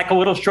investors who like a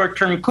little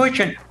short-term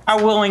cushion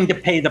are willing to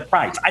pay the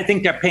price. I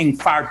think they're paying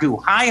far too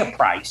high a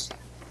price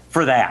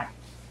for that.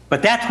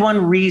 But that's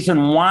one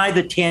reason why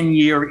the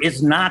 10-year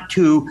is not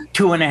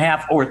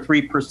 2.5 or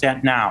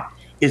 3% now,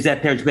 is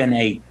that there's been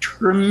a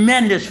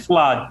tremendous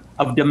flood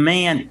of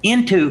demand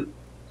into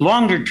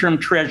longer-term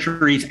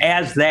treasuries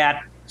as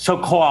that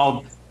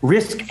so-called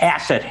risk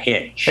asset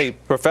hedge. Hey,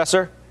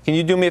 Professor, can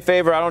you do me a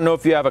favor? I don't know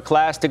if you have a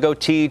class to go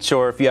teach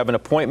or if you have an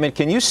appointment.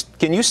 Can you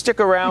stick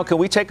around? Can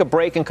we take a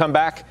break and come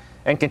back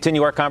and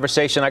continue our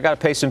conversation? I got to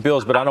pay some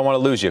bills, but I don't want to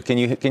lose you. Can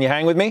you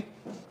hang with me?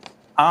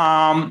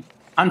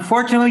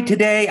 Unfortunately,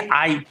 today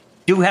I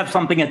do have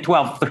something at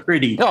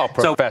 12:30. Oh,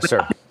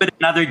 Professor. So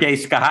another day,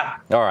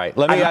 Scott. All right.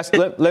 Let me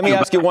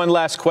ask you one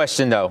last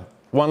question, though.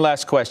 One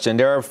last question.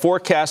 There are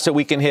forecasts that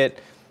we can hit,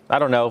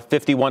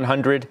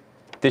 5,100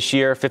 this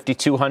year,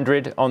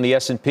 5,200 on the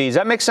S&P. Does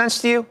that make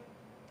sense to you?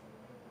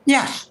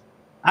 Yes.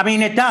 I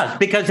mean, it does.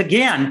 Because,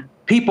 again,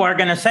 people are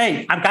going to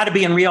say, I've got to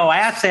be in real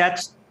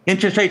assets.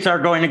 Interest rates are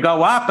going to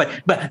go up.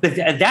 But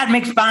that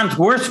makes bonds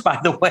worse, by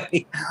the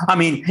way. I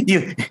mean,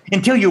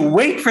 until you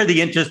wait for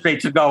the interest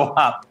rates to go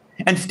up.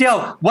 And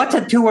still, what's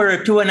a 2 or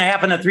a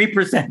 2.5 and a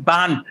 3%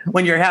 bond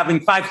when you're having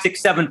 5,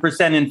 6,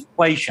 7%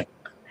 inflation?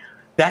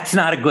 That's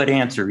not a good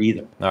answer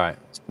either. All right.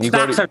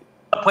 Stocks are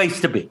a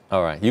place to be.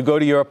 All right. You go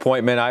to your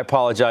appointment. I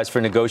apologize for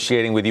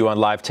negotiating with you on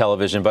live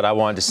television, but I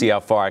wanted to see how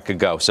far I could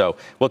go. So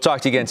we'll talk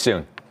to you again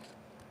soon.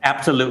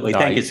 Absolutely.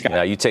 Thank you,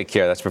 Scott. You take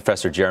care. That's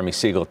Professor Jeremy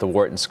Siegel at the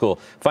Wharton School.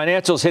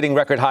 Financials hitting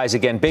record highs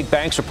again. Big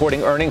banks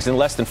reporting earnings in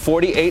less than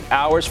 48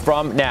 hours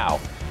from now.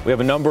 We have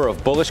a number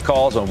of bullish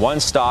calls on one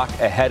stock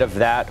ahead of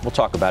that. We'll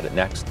talk about it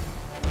next.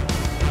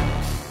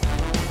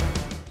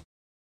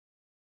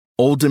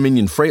 Old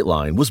Dominion Freight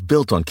Line was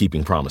built on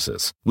keeping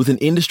promises. With an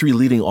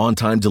industry-leading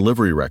on-time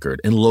delivery record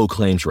and low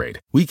claims rate,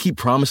 we keep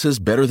promises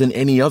better than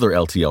any other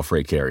LTL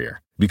freight carrier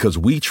because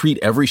we treat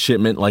every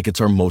shipment like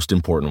it's our most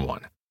important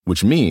one,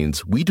 which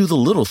means we do the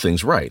little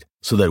things right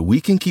so that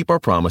we can keep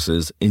our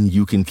promises and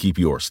you can keep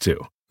yours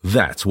too.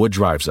 That's what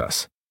drives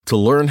us. To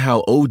learn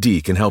how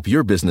OD can help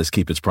your business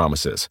keep its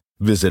promises,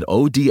 visit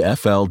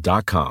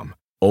odfl.com.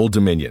 Old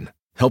Dominion,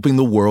 helping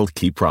the world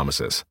keep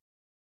promises.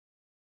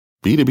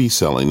 B2B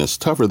selling is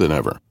tougher than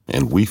ever,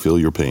 and we feel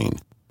your pain.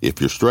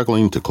 If you're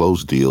struggling to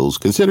close deals,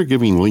 consider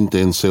giving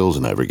LinkedIn Sales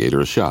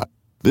Navigator a shot.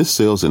 This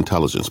sales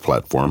intelligence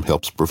platform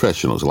helps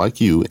professionals like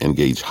you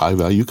engage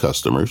high-value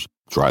customers,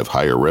 drive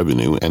higher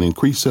revenue, and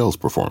increase sales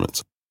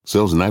performance.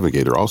 Sales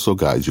Navigator also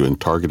guides you in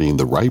targeting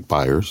the right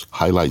buyers,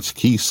 highlights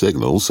key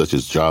signals such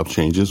as job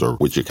changes or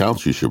which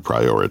accounts you should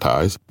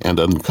prioritize, and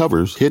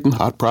uncovers hidden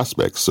hot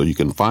prospects so you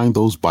can find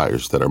those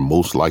buyers that are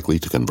most likely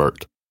to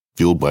convert.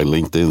 Fueled by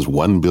LinkedIn's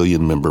 1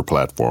 billion member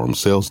platform,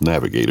 Sales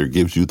Navigator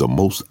gives you the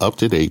most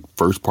up-to-date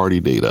first-party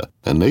data,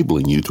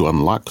 enabling you to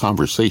unlock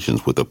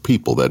conversations with the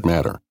people that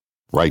matter.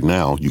 Right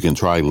now, you can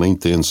try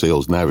LinkedIn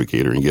Sales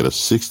Navigator and get a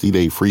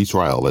 60-day free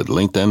trial at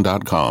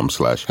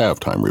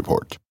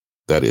linkedin.com/halftimereport.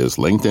 That is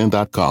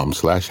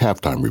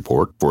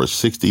linkedin.com/halftimereport for a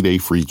 60-day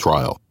free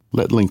trial.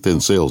 Let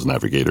LinkedIn Sales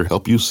Navigator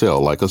help you sell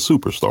like a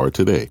superstar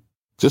today.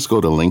 Just go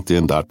to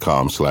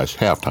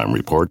linkedin.com/halftime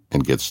report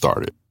and get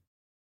started.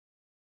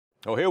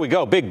 Oh, here we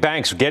go. Big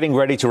banks getting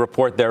ready to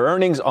report their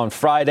earnings on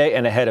Friday.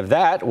 And ahead of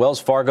that, Wells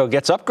Fargo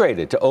gets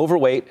upgraded to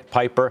overweight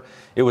Piper.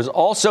 It was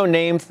also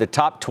named the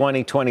top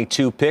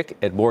 2022 pick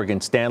at Morgan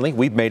Stanley.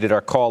 We've made it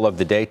our call of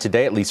the day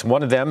today, at least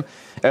one of them.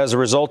 As a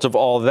result of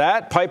all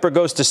that, Piper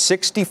goes to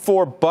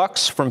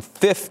 $64 from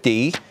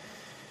 $50.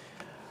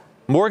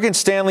 Morgan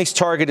Stanley's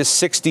target is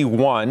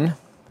 61.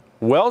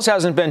 Wells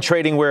hasn't been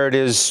trading where it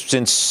is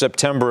since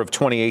September of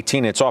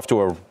 2018. It's off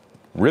to a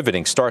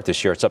riveting start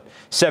this year. It's up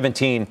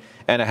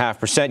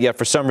 17.5%, yet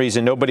for some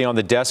reason nobody on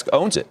the desk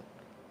owns it.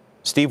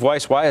 Steve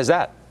Weiss, why is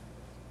that?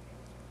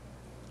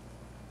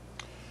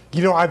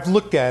 You know, I've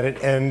looked at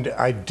it, and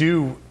I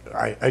do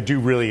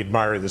really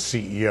admire the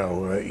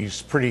CEO.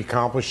 He's pretty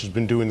accomplished. He's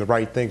been doing the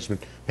right things, been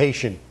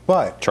patient.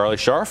 But Charlie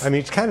Scharf? I mean,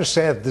 it's kind of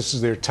sad this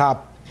is their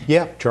top.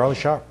 Yeah, Charlie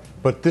Scharf.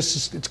 But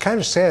it's kind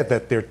of sad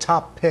that their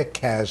top pick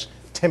has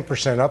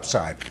 10%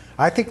 upside.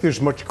 I think there's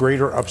much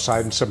greater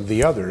upside in some of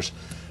the others.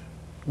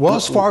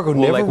 Wells Fargo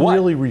never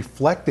really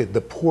reflected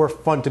the poor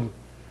funding.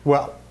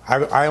 Well,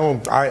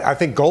 I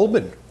think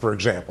Goldman, for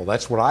example,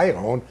 that's what I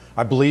own.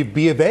 I believe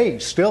B of A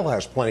still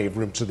has plenty of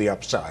room to the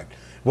upside.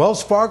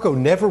 Wells Fargo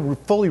never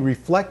fully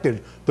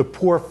reflected the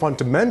poor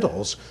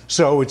fundamentals,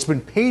 so it's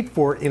been paid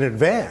for in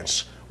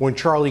advance when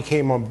Charlie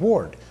came on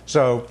board.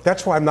 So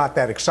that's why I'm not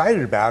that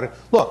excited about it.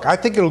 Look, I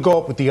think it'll go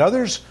up with the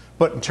others,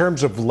 but in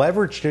terms of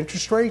leveraged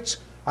interest rates,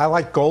 I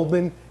like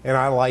Goldman and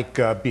I like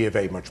B of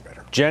A much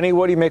better. Jenny,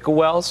 what do you make of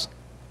Wells?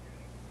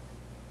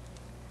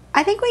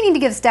 I think we need to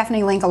give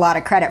Stephanie Link a lot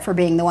of credit for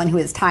being the one who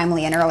is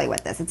timely and early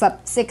with this. It's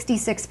up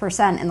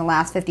 66% in the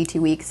last 52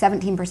 weeks,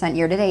 17%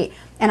 year to date.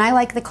 And I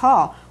like the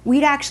call.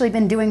 We'd actually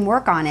been doing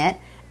work on it,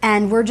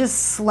 and we're just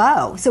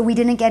slow. So we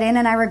didn't get in,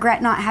 and I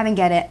regret not having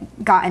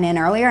gotten in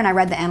earlier. And I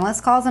read the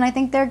analyst calls, and I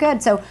think they're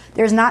good. So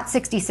there's not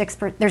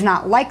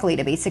likely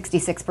to be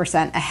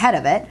 66% ahead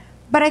of it.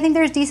 But I think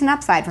there's decent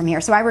upside from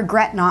here. So I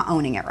regret not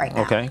owning it right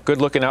now. Okay,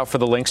 good looking out for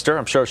the Linkster.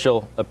 I'm sure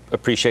she'll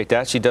appreciate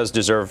that. She does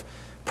deserve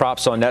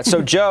props on that.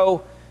 So,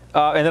 Joe,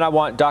 and then I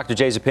want Dr.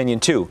 J's opinion,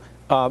 too.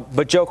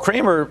 But Joe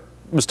Cramer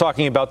was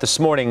talking about this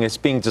morning as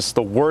being just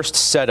the worst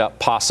setup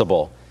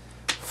possible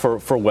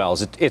for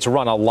Wells. It's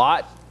run a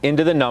lot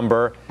into the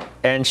number,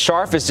 and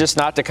Scharf is just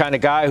not the kind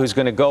of guy who's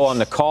going to go on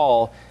the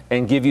call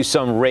and give you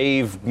some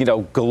rave,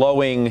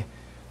 glowing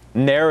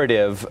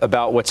narrative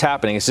about what's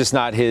happening. It's just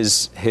not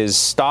his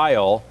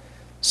style.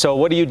 So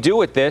what do you do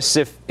with this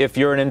if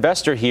you're an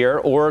investor here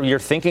or you're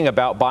thinking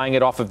about buying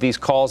it off of these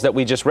calls that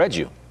we just read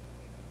you?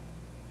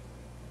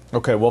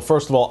 Okay, well,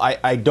 first of all,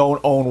 I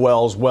don't own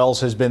Wells.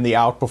 Wells has been the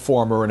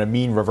outperformer in a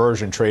mean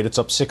reversion trade. It's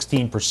up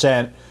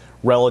 16%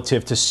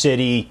 relative to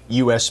Citi,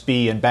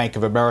 USB, and Bank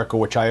of America,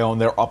 which I own.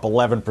 They're up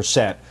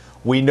 11%.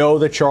 We know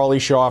that Charlie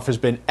Scharf has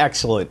been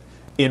excellent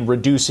in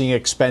reducing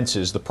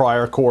expenses. The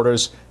prior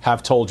quarters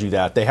have told you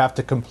that. They have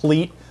to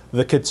complete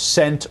the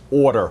consent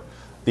order.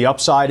 The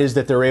upside is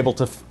that they're able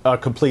to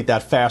complete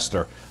that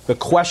faster. The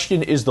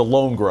question is the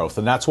loan growth,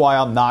 and that's why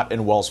I'm not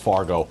in Wells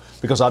Fargo,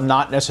 because I'm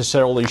not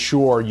necessarily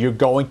sure you're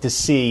going to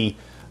see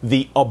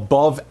the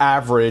above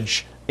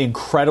average,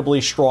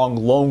 incredibly strong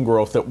loan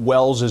growth that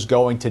Wells is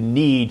going to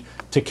need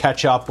to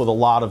catch up with a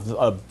lot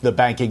of the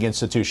banking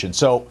institutions.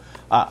 So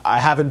I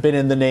haven't been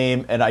in the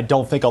name, and I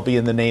don't think I'll be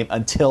in the name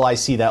until I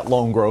see that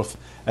loan growth,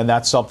 and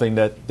that's something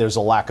that there's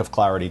a lack of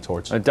clarity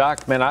towards.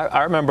 Doc, man,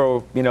 I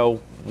remember,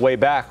 way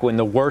back when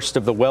the worst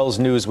of the Wells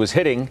news was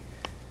hitting.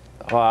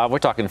 We're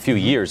talking a few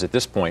years at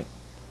this point.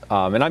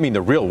 And I mean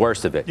the real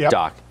worst of it, yep.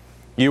 Doc.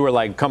 You were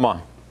like, come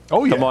on.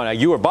 Oh, yeah. Come on.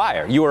 You were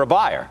a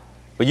buyer.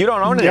 But you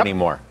don't own it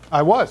anymore.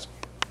 I was.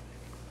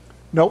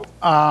 Nope.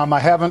 I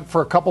haven't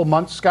for a couple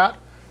months, Scott.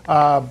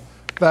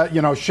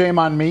 Shame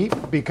on me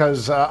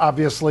because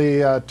obviously,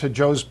 to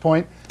Joe's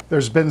point,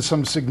 there's been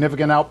some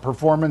significant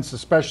outperformance,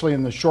 especially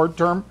in the short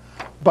term.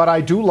 But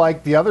I do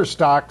like the other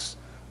stocks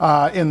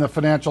in the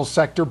financial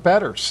sector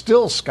better.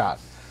 Still, Scott.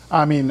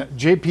 I mean,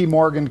 J.P.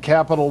 Morgan,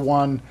 Capital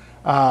One,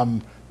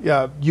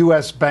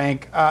 U.S.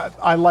 Bank.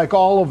 I like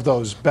all of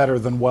those better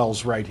than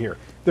Wells right here.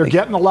 They're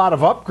getting a lot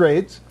of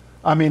upgrades.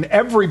 I mean,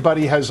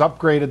 everybody has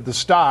upgraded the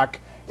stock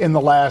in the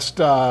last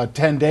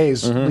 10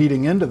 days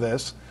leading into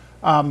this.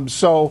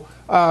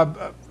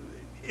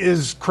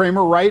 Is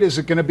Cramer right? Is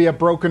it going to be a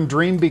broken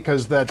dream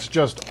because that's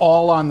just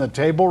all on the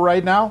table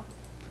right now?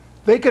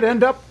 They could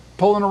end up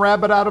pulling a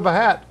rabbit out of a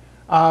hat.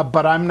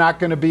 But I'm not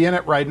going to be in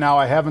it right now.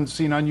 I haven't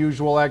seen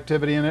unusual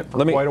activity in it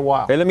for quite a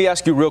while. Hey, let me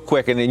ask you real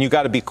quick, and you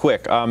got to be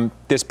quick.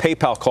 This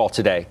PayPal call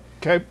today.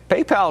 Okay.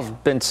 PayPal's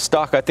been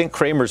stuck. I think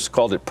Cramer's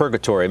called it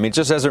purgatory. I mean, it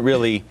just hasn't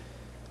really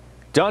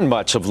done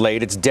much of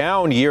late. It's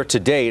down year to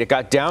date. It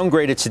got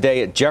downgraded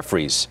today at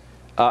Jefferies.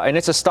 And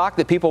it's a stock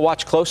that people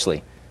watch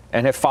closely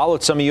and have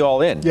followed some of you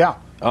all in. Yeah.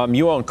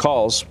 You own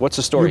calls. What's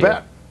the story here? You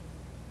bet.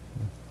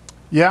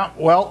 Yeah,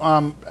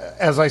 well,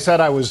 as I said,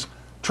 I was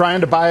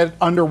trying to buy it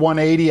under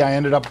 180. I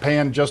ended up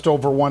paying just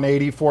over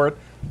 180 for it.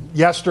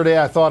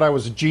 Yesterday, I thought I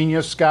was a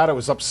genius, Scott. It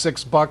was up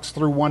 $6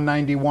 through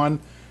 191,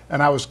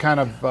 and I was kind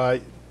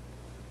of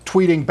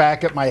tweeting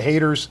back at my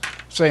haters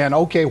saying,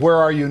 okay, where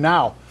are you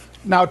now?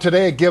 Now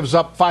today it gives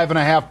up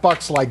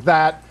 $5.50 like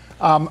that.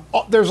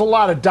 There's a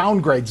lot of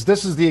downgrades.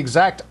 This is the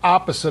exact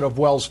opposite of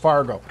Wells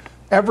Fargo.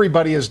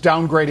 Everybody is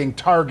downgrading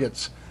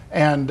targets.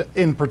 And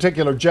in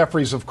particular,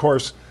 Jefferies, of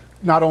course,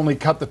 not only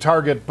cut the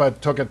target,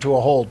 but took it to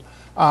a hold.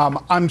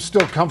 I'm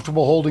still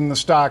comfortable holding the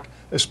stock,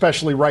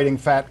 especially writing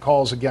fat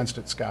calls against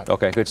it, Scott.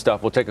 Okay, good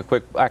stuff. We'll take a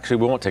quick, actually,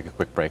 we won't take a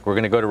quick break. We're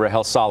going to go to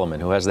Rahel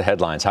Solomon, who has the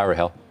headlines. Hi,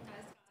 Rahel.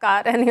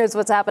 Scott, and here's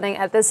what's happening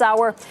at this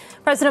hour.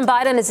 President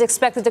Biden is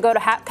expected to go to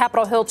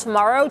Capitol Hill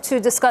tomorrow to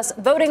discuss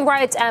voting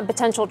rights and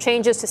potential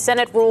changes to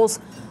Senate rules.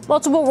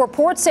 Multiple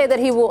reports say that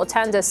he will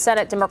attend a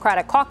Senate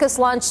Democratic caucus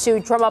lunch to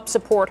drum up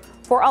support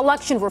for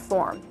election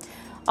reform.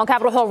 On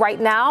Capitol Hill right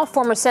now,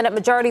 former Senate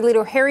Majority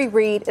Leader Harry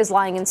Reid is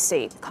lying in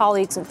state.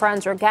 Colleagues and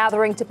friends are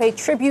gathering to pay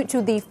tribute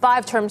to the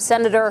five-term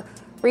senator.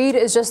 Reid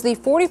is just the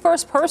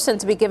 41st person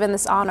to be given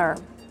this honor.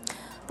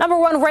 Number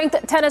one ranked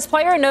tennis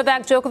player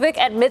Novak Djokovic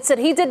admits that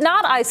he did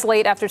not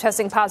isolate after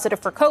testing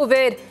positive for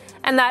COVID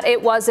and that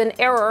it was an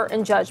error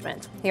in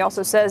judgment. He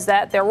also says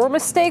that there were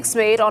mistakes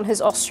made on his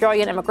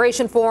Australian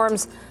immigration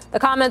forms. The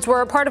comments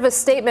were part of a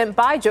statement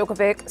by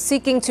Djokovic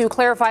seeking to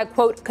clarify,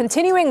 quote,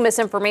 continuing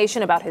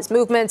misinformation about his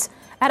movements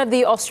out of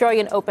the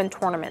Australian Open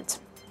tournament.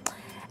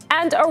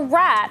 And a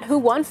rat who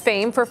won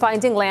fame for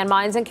finding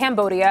landmines in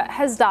Cambodia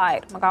has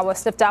died. Magawa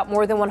sniffed out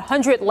more than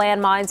 100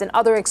 landmines and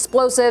other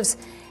explosives.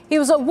 He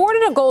was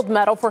awarded a gold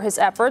medal for his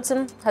efforts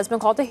and has been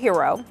called a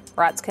hero.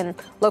 Rats can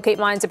locate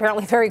mines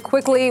apparently very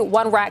quickly.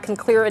 One rat can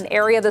clear an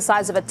area the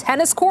size of a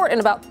tennis court in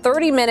about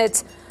 30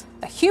 minutes.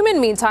 A human,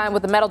 meantime,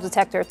 with a metal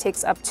detector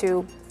takes up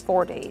to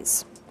 4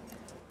 days.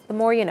 The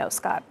more you know,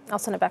 Scott. I'll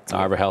send it back to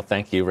you. Rahel,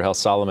 thank you. Rahel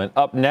Solomon.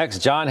 Up next,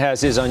 John has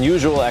his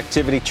unusual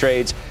activity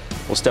trades.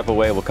 We'll step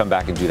away. We'll come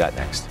back and do that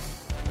next.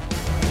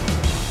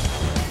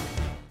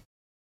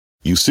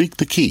 You seek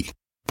the key.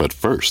 But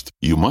first,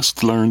 you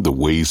must learn the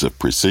ways of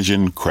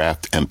precision,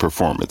 craft, and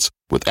performance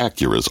with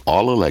Acura's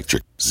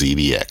all-electric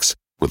ZDX.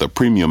 With a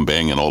premium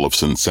Bang &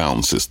 Olufsen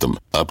sound system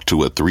up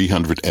to a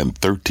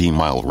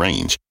 313-mile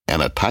range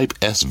and a Type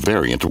S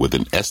variant with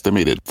an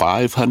estimated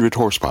 500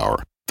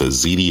 horsepower, the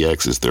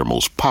ZDX is their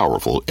most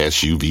powerful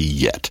SUV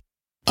yet.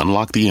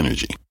 Unlock the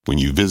energy when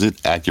you visit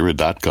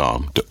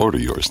Acura.com to order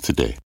yours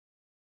today.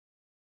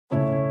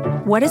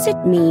 What does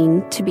it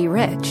mean to be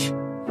rich?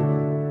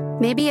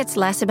 Maybe it's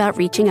less about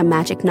reaching a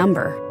magic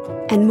number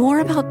and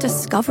more about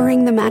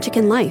discovering the magic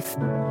in life.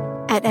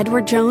 At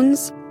Edward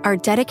Jones, our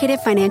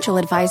dedicated financial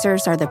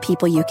advisors are the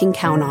people you can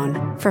count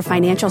on for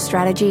financial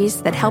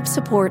strategies that help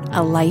support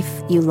a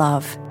life you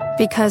love.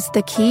 Because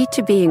the key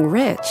to being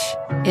rich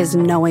is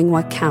knowing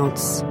what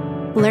counts.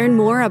 Learn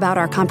more about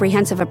our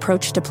comprehensive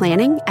approach to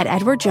planning at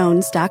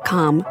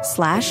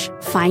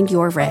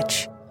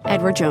edwardjones.com/findyourrich.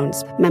 Edward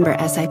Jones, member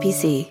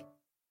SIPC.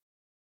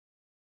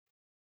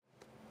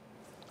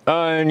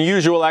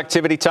 Unusual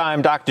activity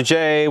time. Dr.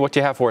 J, what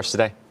do you have for us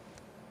today?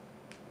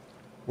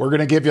 We're going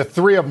to give you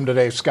three of them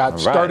today,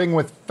 Scott, starting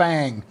with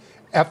FANG.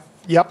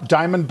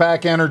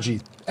 Diamondback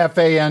Energy,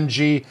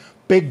 FANG,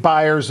 big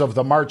buyers of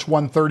the March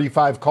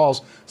 135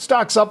 calls.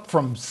 Stock's up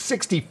from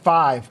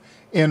 65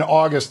 in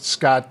August,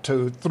 Scott,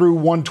 through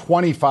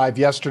 125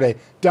 yesterday,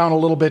 down a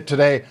little bit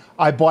today.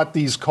 I bought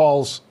these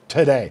calls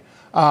today.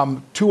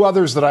 Two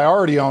others that I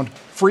already owned,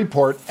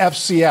 Freeport,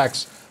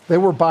 FCX, they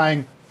were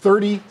buying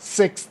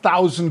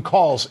 36,000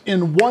 calls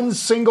in one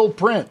single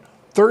print.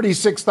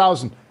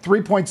 36,000,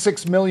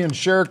 3.6 million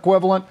share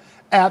equivalent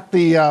at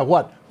the,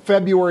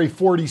 February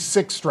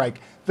 46 strike.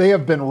 They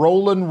have been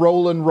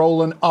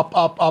rolling,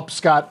 up,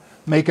 Scott,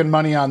 making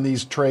money on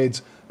these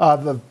trades.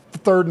 The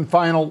third and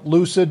final,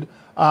 Lucid,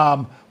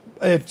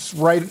 it's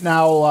right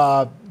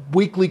now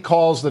weekly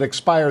calls that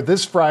expire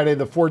this Friday,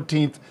 the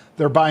 14th.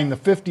 They're buying the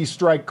 50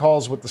 strike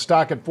calls with the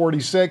stock at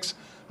 46.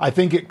 I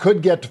think it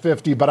could get to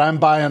 50, but I'm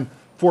buying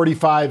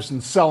 45s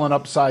and selling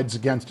upsides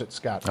against it,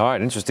 Scott. All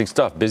right, interesting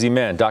stuff. Busy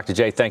man. Dr.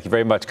 J, thank you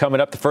very much. Coming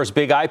up, the first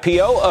big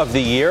IPO of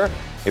the year.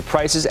 It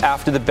prices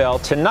after the bell.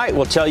 Tonight,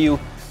 we'll tell you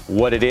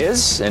what it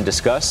is and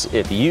discuss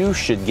if you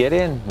should get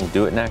in. We'll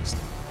do it next.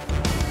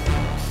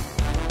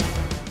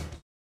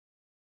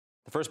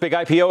 The first big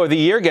IPO of the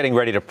year getting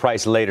ready to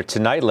price later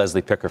tonight.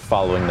 Leslie Picker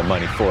following the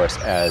money for us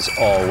as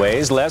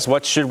always. Les,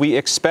 what should we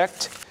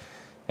expect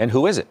and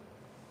who is it?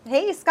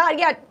 Hey, Scott.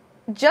 Yeah.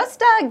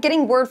 Just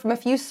getting word from a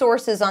few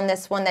sources on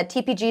this one that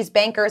TPG's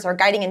bankers are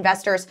guiding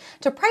investors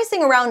to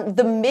pricing around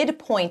the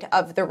midpoint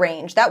of the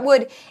range. That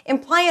would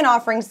imply an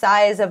offering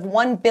size of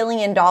 $1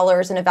 billion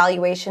and a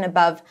valuation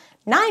above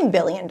 $9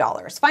 billion.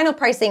 Final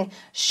pricing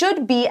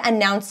should be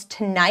announced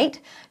tonight.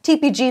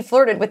 TPG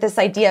flirted with this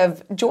idea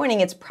of joining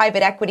its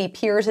private equity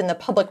peers in the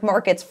public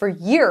markets for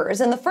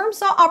years, and the firm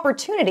saw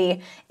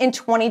opportunity in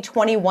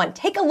 2021.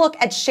 Take a look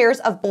at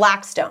shares of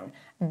Blackstone,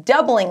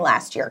 doubling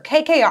last year.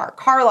 KKR,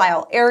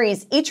 Carlyle,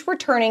 Ares, each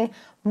returning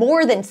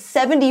more than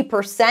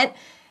 70%.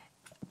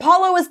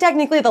 Apollo is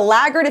technically the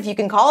laggard, if you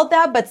can call it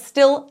that, but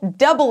still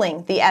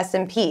doubling the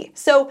S&P.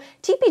 So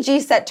TPG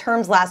set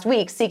terms last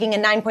week seeking a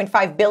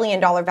 $9.5 billion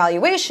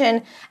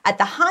valuation at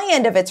the high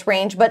end of its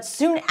range, but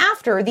soon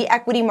after the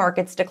equity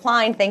markets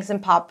declined thanks in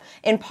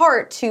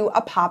part to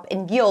a pop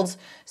in yields.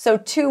 So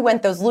too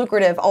went those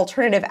lucrative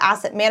alternative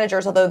asset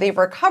managers, although they've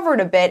recovered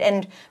a bit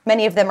and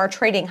many of them are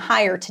trading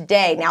higher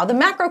today. Now, the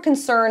macro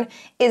concern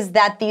is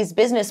that these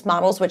business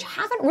models, which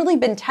haven't really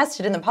been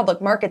tested in the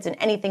public markets in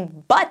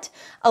anything but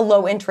a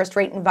low interest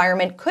rate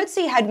environment, could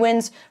see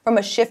headwinds from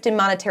a shift in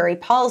monetary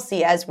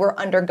policy as we're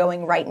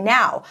undergoing right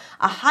now.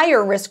 A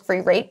higher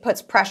risk-free rate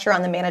puts pressure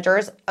on the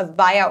managers of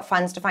buyout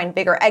funds to find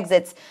bigger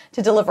exits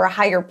to deliver a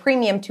higher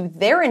premium to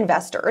their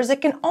investors.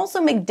 It can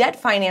also make debt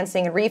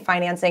financing and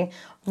refinancing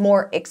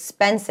more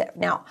expensive.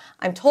 Now,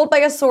 I'm told by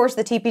a source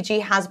that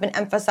TPG has been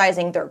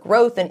emphasizing their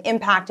growth and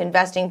impact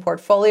investing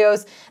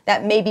portfolios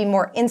that may be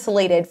more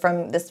insulated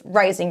from this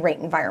rising rate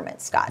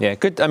environment, Scott. Yeah,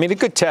 good. I mean, a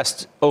good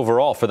test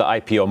overall for the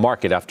IPO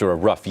market after a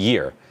rough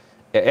year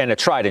and a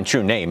tried and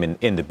true name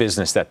in the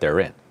business that they're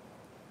in.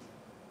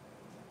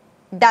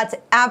 That's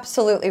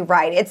absolutely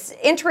right. It's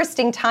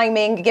interesting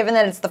timing, given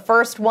that it's the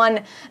first one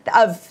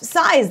of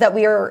size that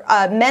we are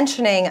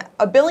mentioning.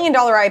 $1 billion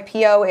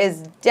IPO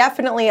is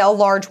definitely a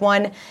large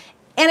one.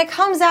 And it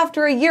comes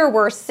after a year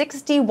where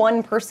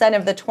 61%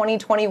 of the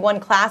 2021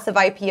 class of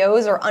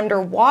IPOs are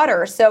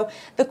underwater. So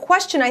the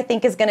question, I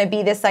think, is going to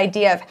be this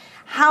idea of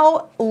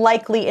how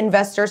likely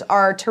investors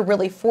are to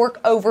really fork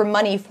over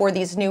money for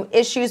these new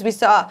issues. We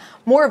saw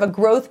more of a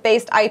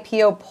growth-based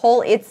IPO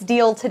pull its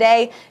deal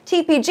today.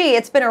 TPG,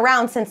 it's been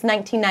around since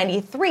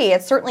 1993.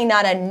 It's certainly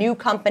not a new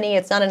company.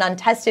 It's not an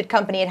untested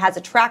company. It has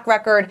a track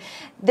record.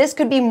 This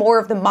could be more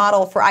of the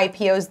model for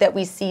IPOs that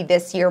we see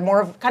this year, more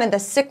of kind of the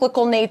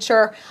cyclical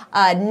nature,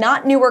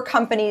 not newer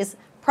companies,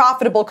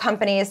 profitable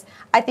companies.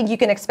 I think you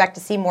can expect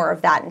to see more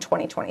of that in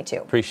 2022.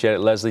 Appreciate it,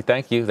 Leslie.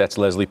 Thank you. That's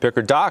Leslie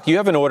Picker. Doc, you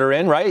have an order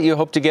in, right? You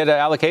hope to get an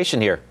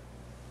allocation here.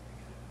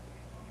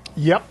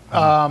 Yep.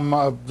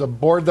 The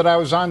board that I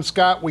was on,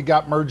 Scott, we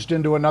got merged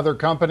into another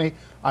company.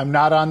 I'm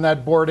not on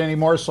that board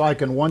anymore, so I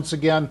can once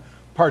again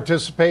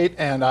participate,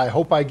 and I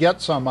hope I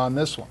get some on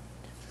this one.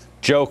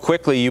 Joe,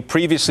 quickly, you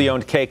previously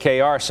owned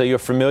KKR, so you're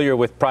familiar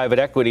with private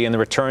equity and the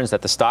returns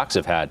that the stocks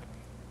have had.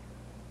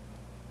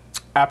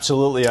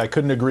 Absolutely. I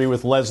couldn't agree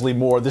with Leslie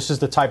more. This is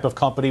the type of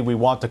company we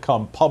want to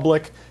come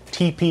public.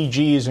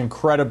 TPG is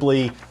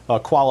incredibly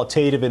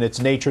qualitative in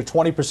its nature.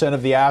 20%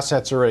 of the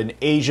assets are in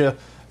Asia.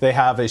 They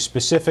have a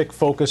specific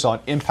focus on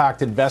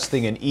impact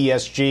investing and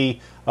ESG.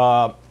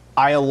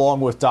 I,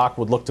 along with Doc,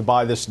 would look to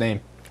buy this name.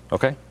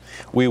 Okay.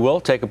 We will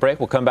take a break.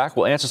 We'll come back.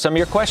 We'll answer some of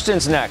your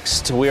questions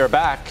next. We are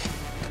back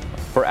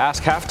for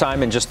Ask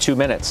Halftime in just 2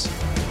 minutes.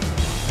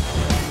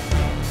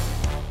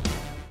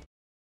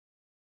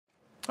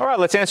 All right,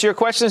 let's answer your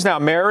questions now.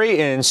 Mary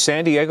in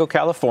San Diego,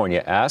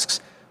 California asks,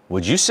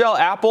 would you sell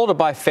Apple to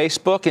buy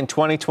Facebook in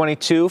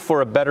 2022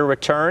 for a better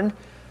return?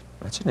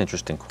 That's an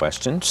interesting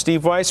question.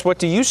 Steve Weiss, what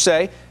do you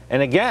say?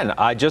 And again,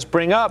 I just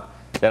bring up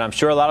that I'm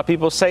sure a lot of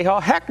people say, oh,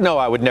 heck no,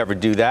 I would never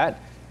do that.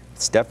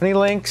 Stephanie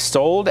Link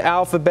sold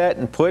Alphabet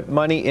and put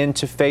money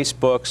into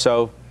Facebook.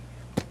 So,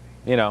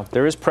 you know,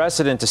 there is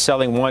precedent to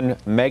selling one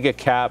mega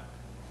cap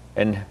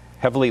and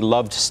heavily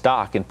loved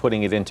stock and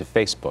putting it into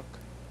Facebook.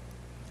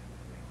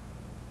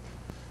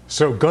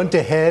 So gun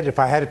to head, if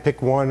I had to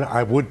pick one,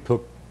 I would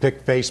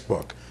pick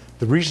Facebook.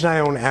 The reason I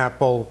own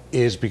Apple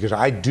is because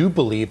I do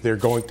believe they're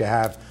going to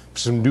have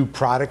some new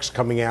products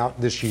coming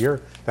out this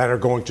year that are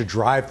going to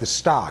drive the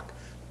stock.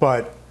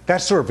 But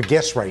that's sort of a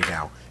guess right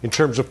now. In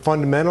terms of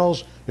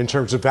fundamentals, in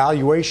terms of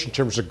valuation, in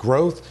terms of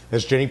growth,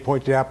 as Jenny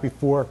pointed out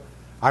before,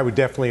 I would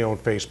definitely own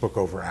Facebook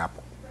over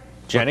Apple.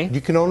 Jenny? But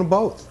you can own them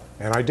both,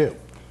 and I do.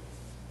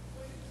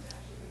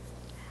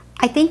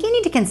 I think you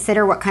need to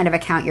consider what kind of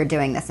account you're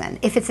doing this in.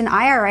 If it's an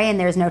IRA and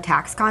there's no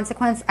tax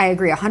consequence, I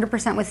agree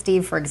 100% with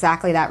Steve for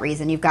exactly that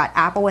reason. You've got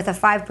Apple with a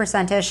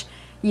 5%-ish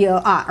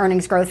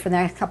earnings growth for the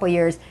next couple of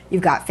years.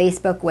 You've got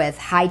Facebook with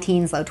high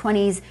teens, low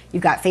 20s.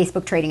 You've got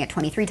Facebook trading at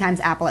 23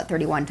 times, Apple at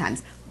 31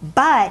 times.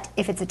 But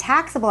if it's a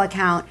taxable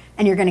account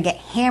and you're going to get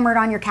hammered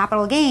on your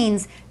capital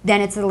gains,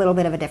 then it's a little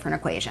bit of a different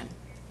equation.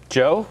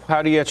 Joe,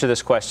 how do you answer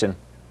this question?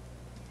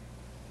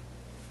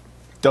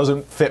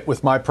 Doesn't fit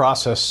with my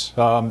process.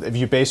 If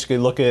you basically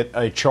look at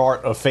a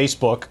chart of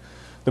Facebook,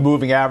 the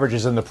moving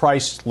averages and the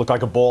price look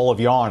like a ball of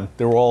yarn.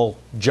 They're all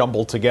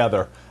jumbled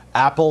together.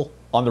 Apple,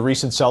 on the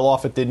recent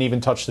sell-off, it didn't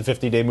even touch the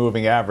 50-day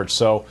moving average.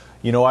 So,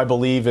 you know, I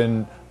believe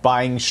in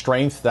buying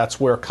strength.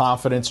 That's where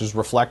confidence is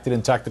reflected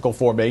in technical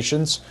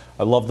formations.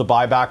 I love the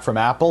buyback from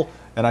Apple,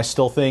 and I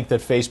still think that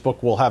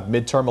Facebook will have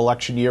midterm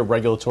election year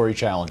regulatory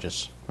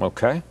challenges.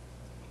 Okay.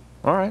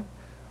 All right.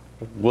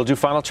 We'll do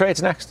final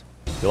trades next.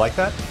 You like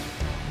that?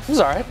 It was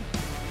all right.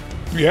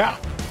 Yeah.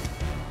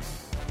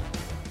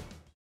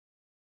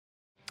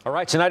 All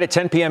right, tonight at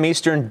 10 p.m.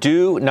 Eastern,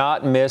 do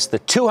not miss the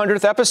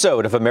 200th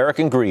episode of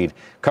American Greed,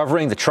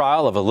 covering the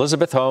trial of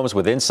Elizabeth Holmes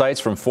with insights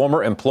from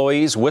former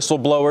employees,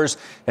 whistleblowers,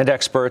 and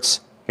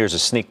experts. Here's a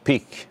sneak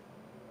peek.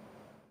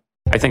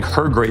 I think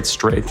her great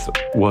strength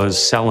was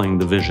selling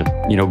the vision,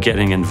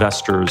 getting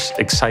investors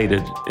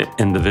excited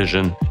in the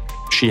vision.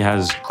 She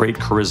has great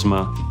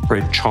charisma,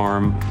 great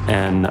charm,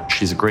 and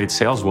she's a great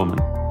saleswoman.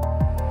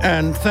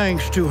 And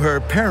thanks to her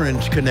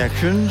parents'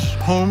 connections,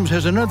 Holmes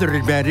has another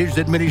advantage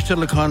that many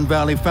Silicon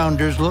Valley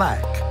founders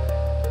lack: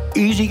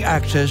 easy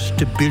access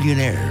to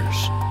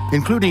billionaires,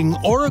 including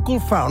Oracle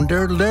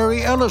founder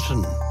Larry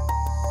Ellison.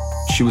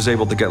 She was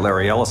able to get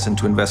Larry Ellison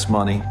to invest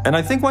money. And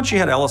I think once she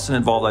had Ellison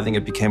involved, I think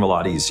it became a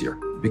lot easier.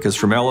 Because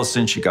from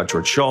Ellison, she got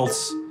George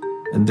Shultz,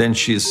 and then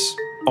she's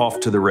off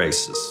to the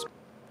races.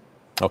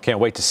 Oh, can't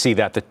wait to see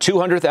that. The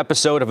 200th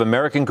episode of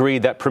American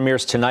Greed, that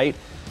premieres tonight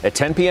at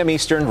 10 p.m.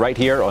 Eastern, right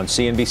here on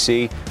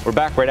CNBC. We're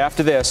back right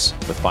after this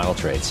with Final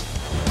Trades.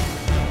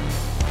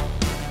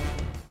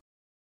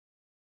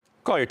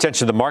 Call your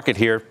attention to the market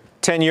here.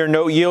 10-year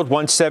note yield,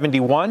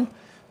 171,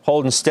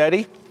 holding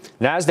steady.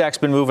 NASDAQ's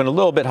been moving a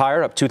little bit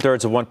higher, up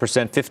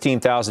 0.2%,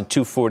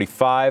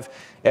 15,245.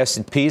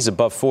 S&P's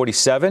above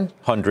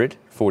 4,700,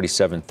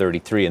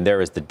 47.33, and there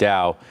is the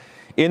Dow.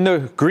 In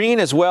the green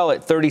as well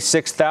at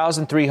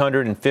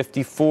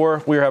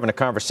 36,354. We were having a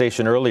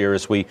conversation earlier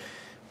as we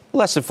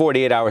less than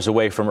 48 hours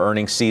away from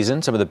earnings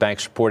season. Some of the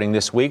banks reporting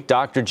this week.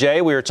 Dr.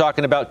 J, we were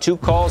talking about 2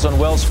 calls on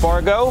Wells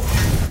Fargo,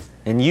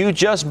 and you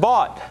just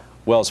bought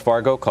Wells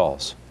Fargo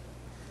calls.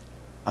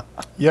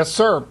 Yes,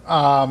 sir.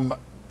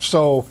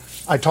 So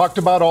I talked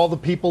about all the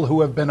people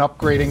who have been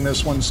upgrading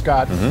this one,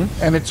 Scott,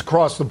 and it's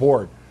across the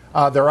board.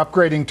 They're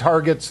upgrading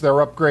targets.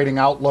 They're upgrading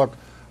outlook.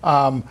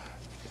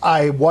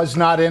 I was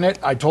not in it.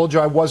 I told you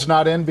I was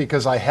not in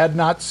because I had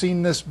not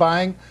seen this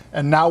buying,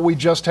 and now we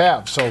just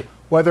have. So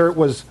whether it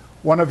was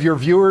one of your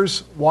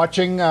viewers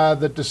watching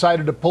that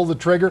decided to pull the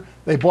trigger,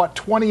 they bought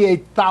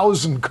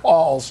 28,000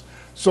 calls.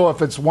 So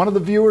if it's one of the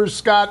viewers,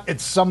 Scott,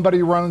 it's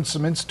somebody running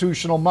some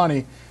institutional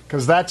money,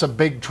 because that's a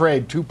big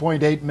trade,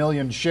 2.8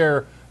 million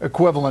share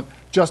equivalent,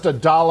 just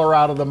 $1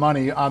 out of the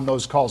money on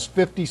those calls.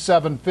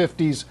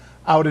 57.50s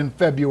out in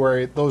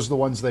February. Those are the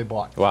ones they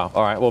bought. Wow.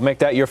 All right. We'll make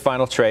that your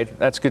final trade.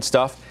 That's good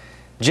stuff.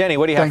 Jenny,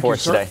 what do you have for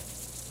us today?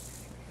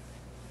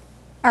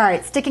 All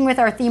right, sticking with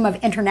our theme of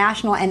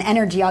international and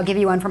energy, I'll give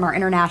you one from our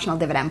international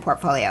dividend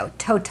portfolio.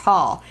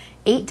 Total,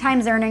 8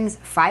 times earnings,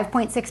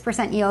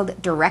 5.6%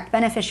 yield, direct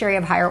beneficiary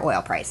of higher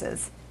oil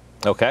prices.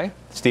 Okay.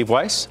 Steve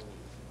Weiss?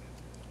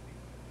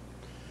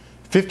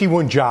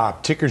 51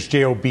 Job, ticker's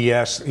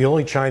JOBS, the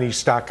only Chinese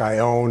stock I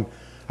own.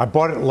 I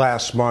bought it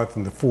last month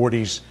in the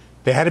 40s.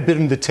 They had a bid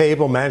on the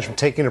table, management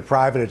taking it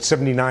private at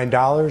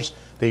 $79.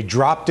 They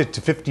dropped it to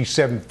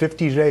 $57.50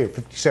 today, or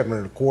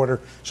 $57.25.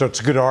 So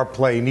it's a good arb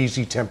play, an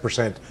easy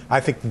 10%.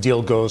 I think the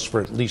deal goes for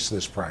at least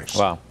this price.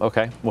 Wow.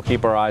 Okay. We'll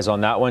keep our eyes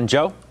on that one.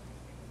 Joe?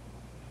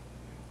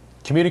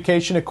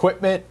 Communication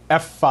equipment,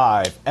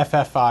 F5.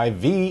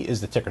 FFIV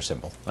is the ticker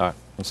symbol. All right.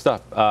 Good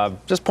stuff.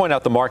 Just point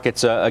out the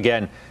markets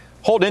again.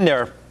 Hold in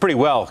there pretty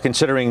well,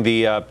 considering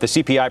the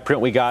CPI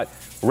print we got.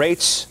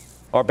 Rates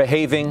are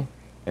behaving,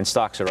 and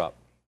stocks are up.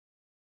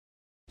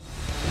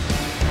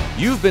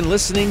 You've been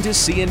listening to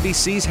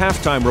CNBC's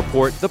Halftime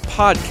Report, the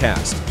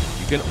podcast.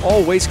 You can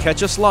always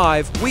catch us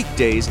live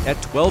weekdays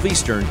at 12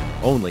 Eastern,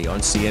 only on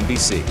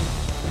CNBC.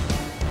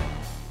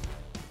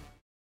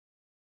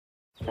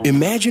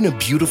 Imagine a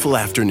beautiful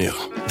afternoon.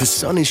 The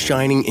sun is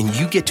shining and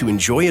you get to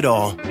enjoy it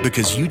all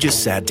because you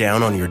just sat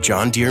down on your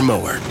John Deere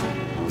mower.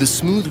 The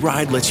smooth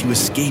ride lets you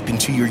escape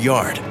into your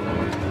yard.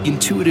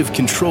 Intuitive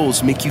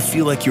controls make you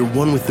feel like you're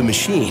one with the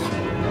machine.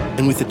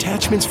 And with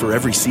attachments for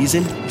every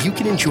season, you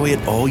can enjoy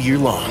it all year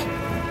long.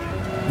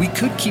 We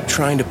could keep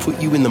trying to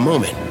put you in the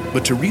moment,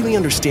 but to really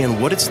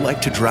understand what it's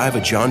like to drive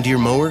a John Deere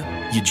mower,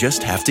 you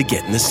just have to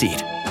get in the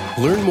seat.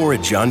 Learn more at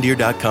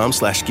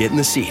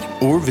johndeere.com/get-in-the-seat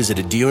or visit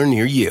a dealer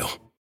near you.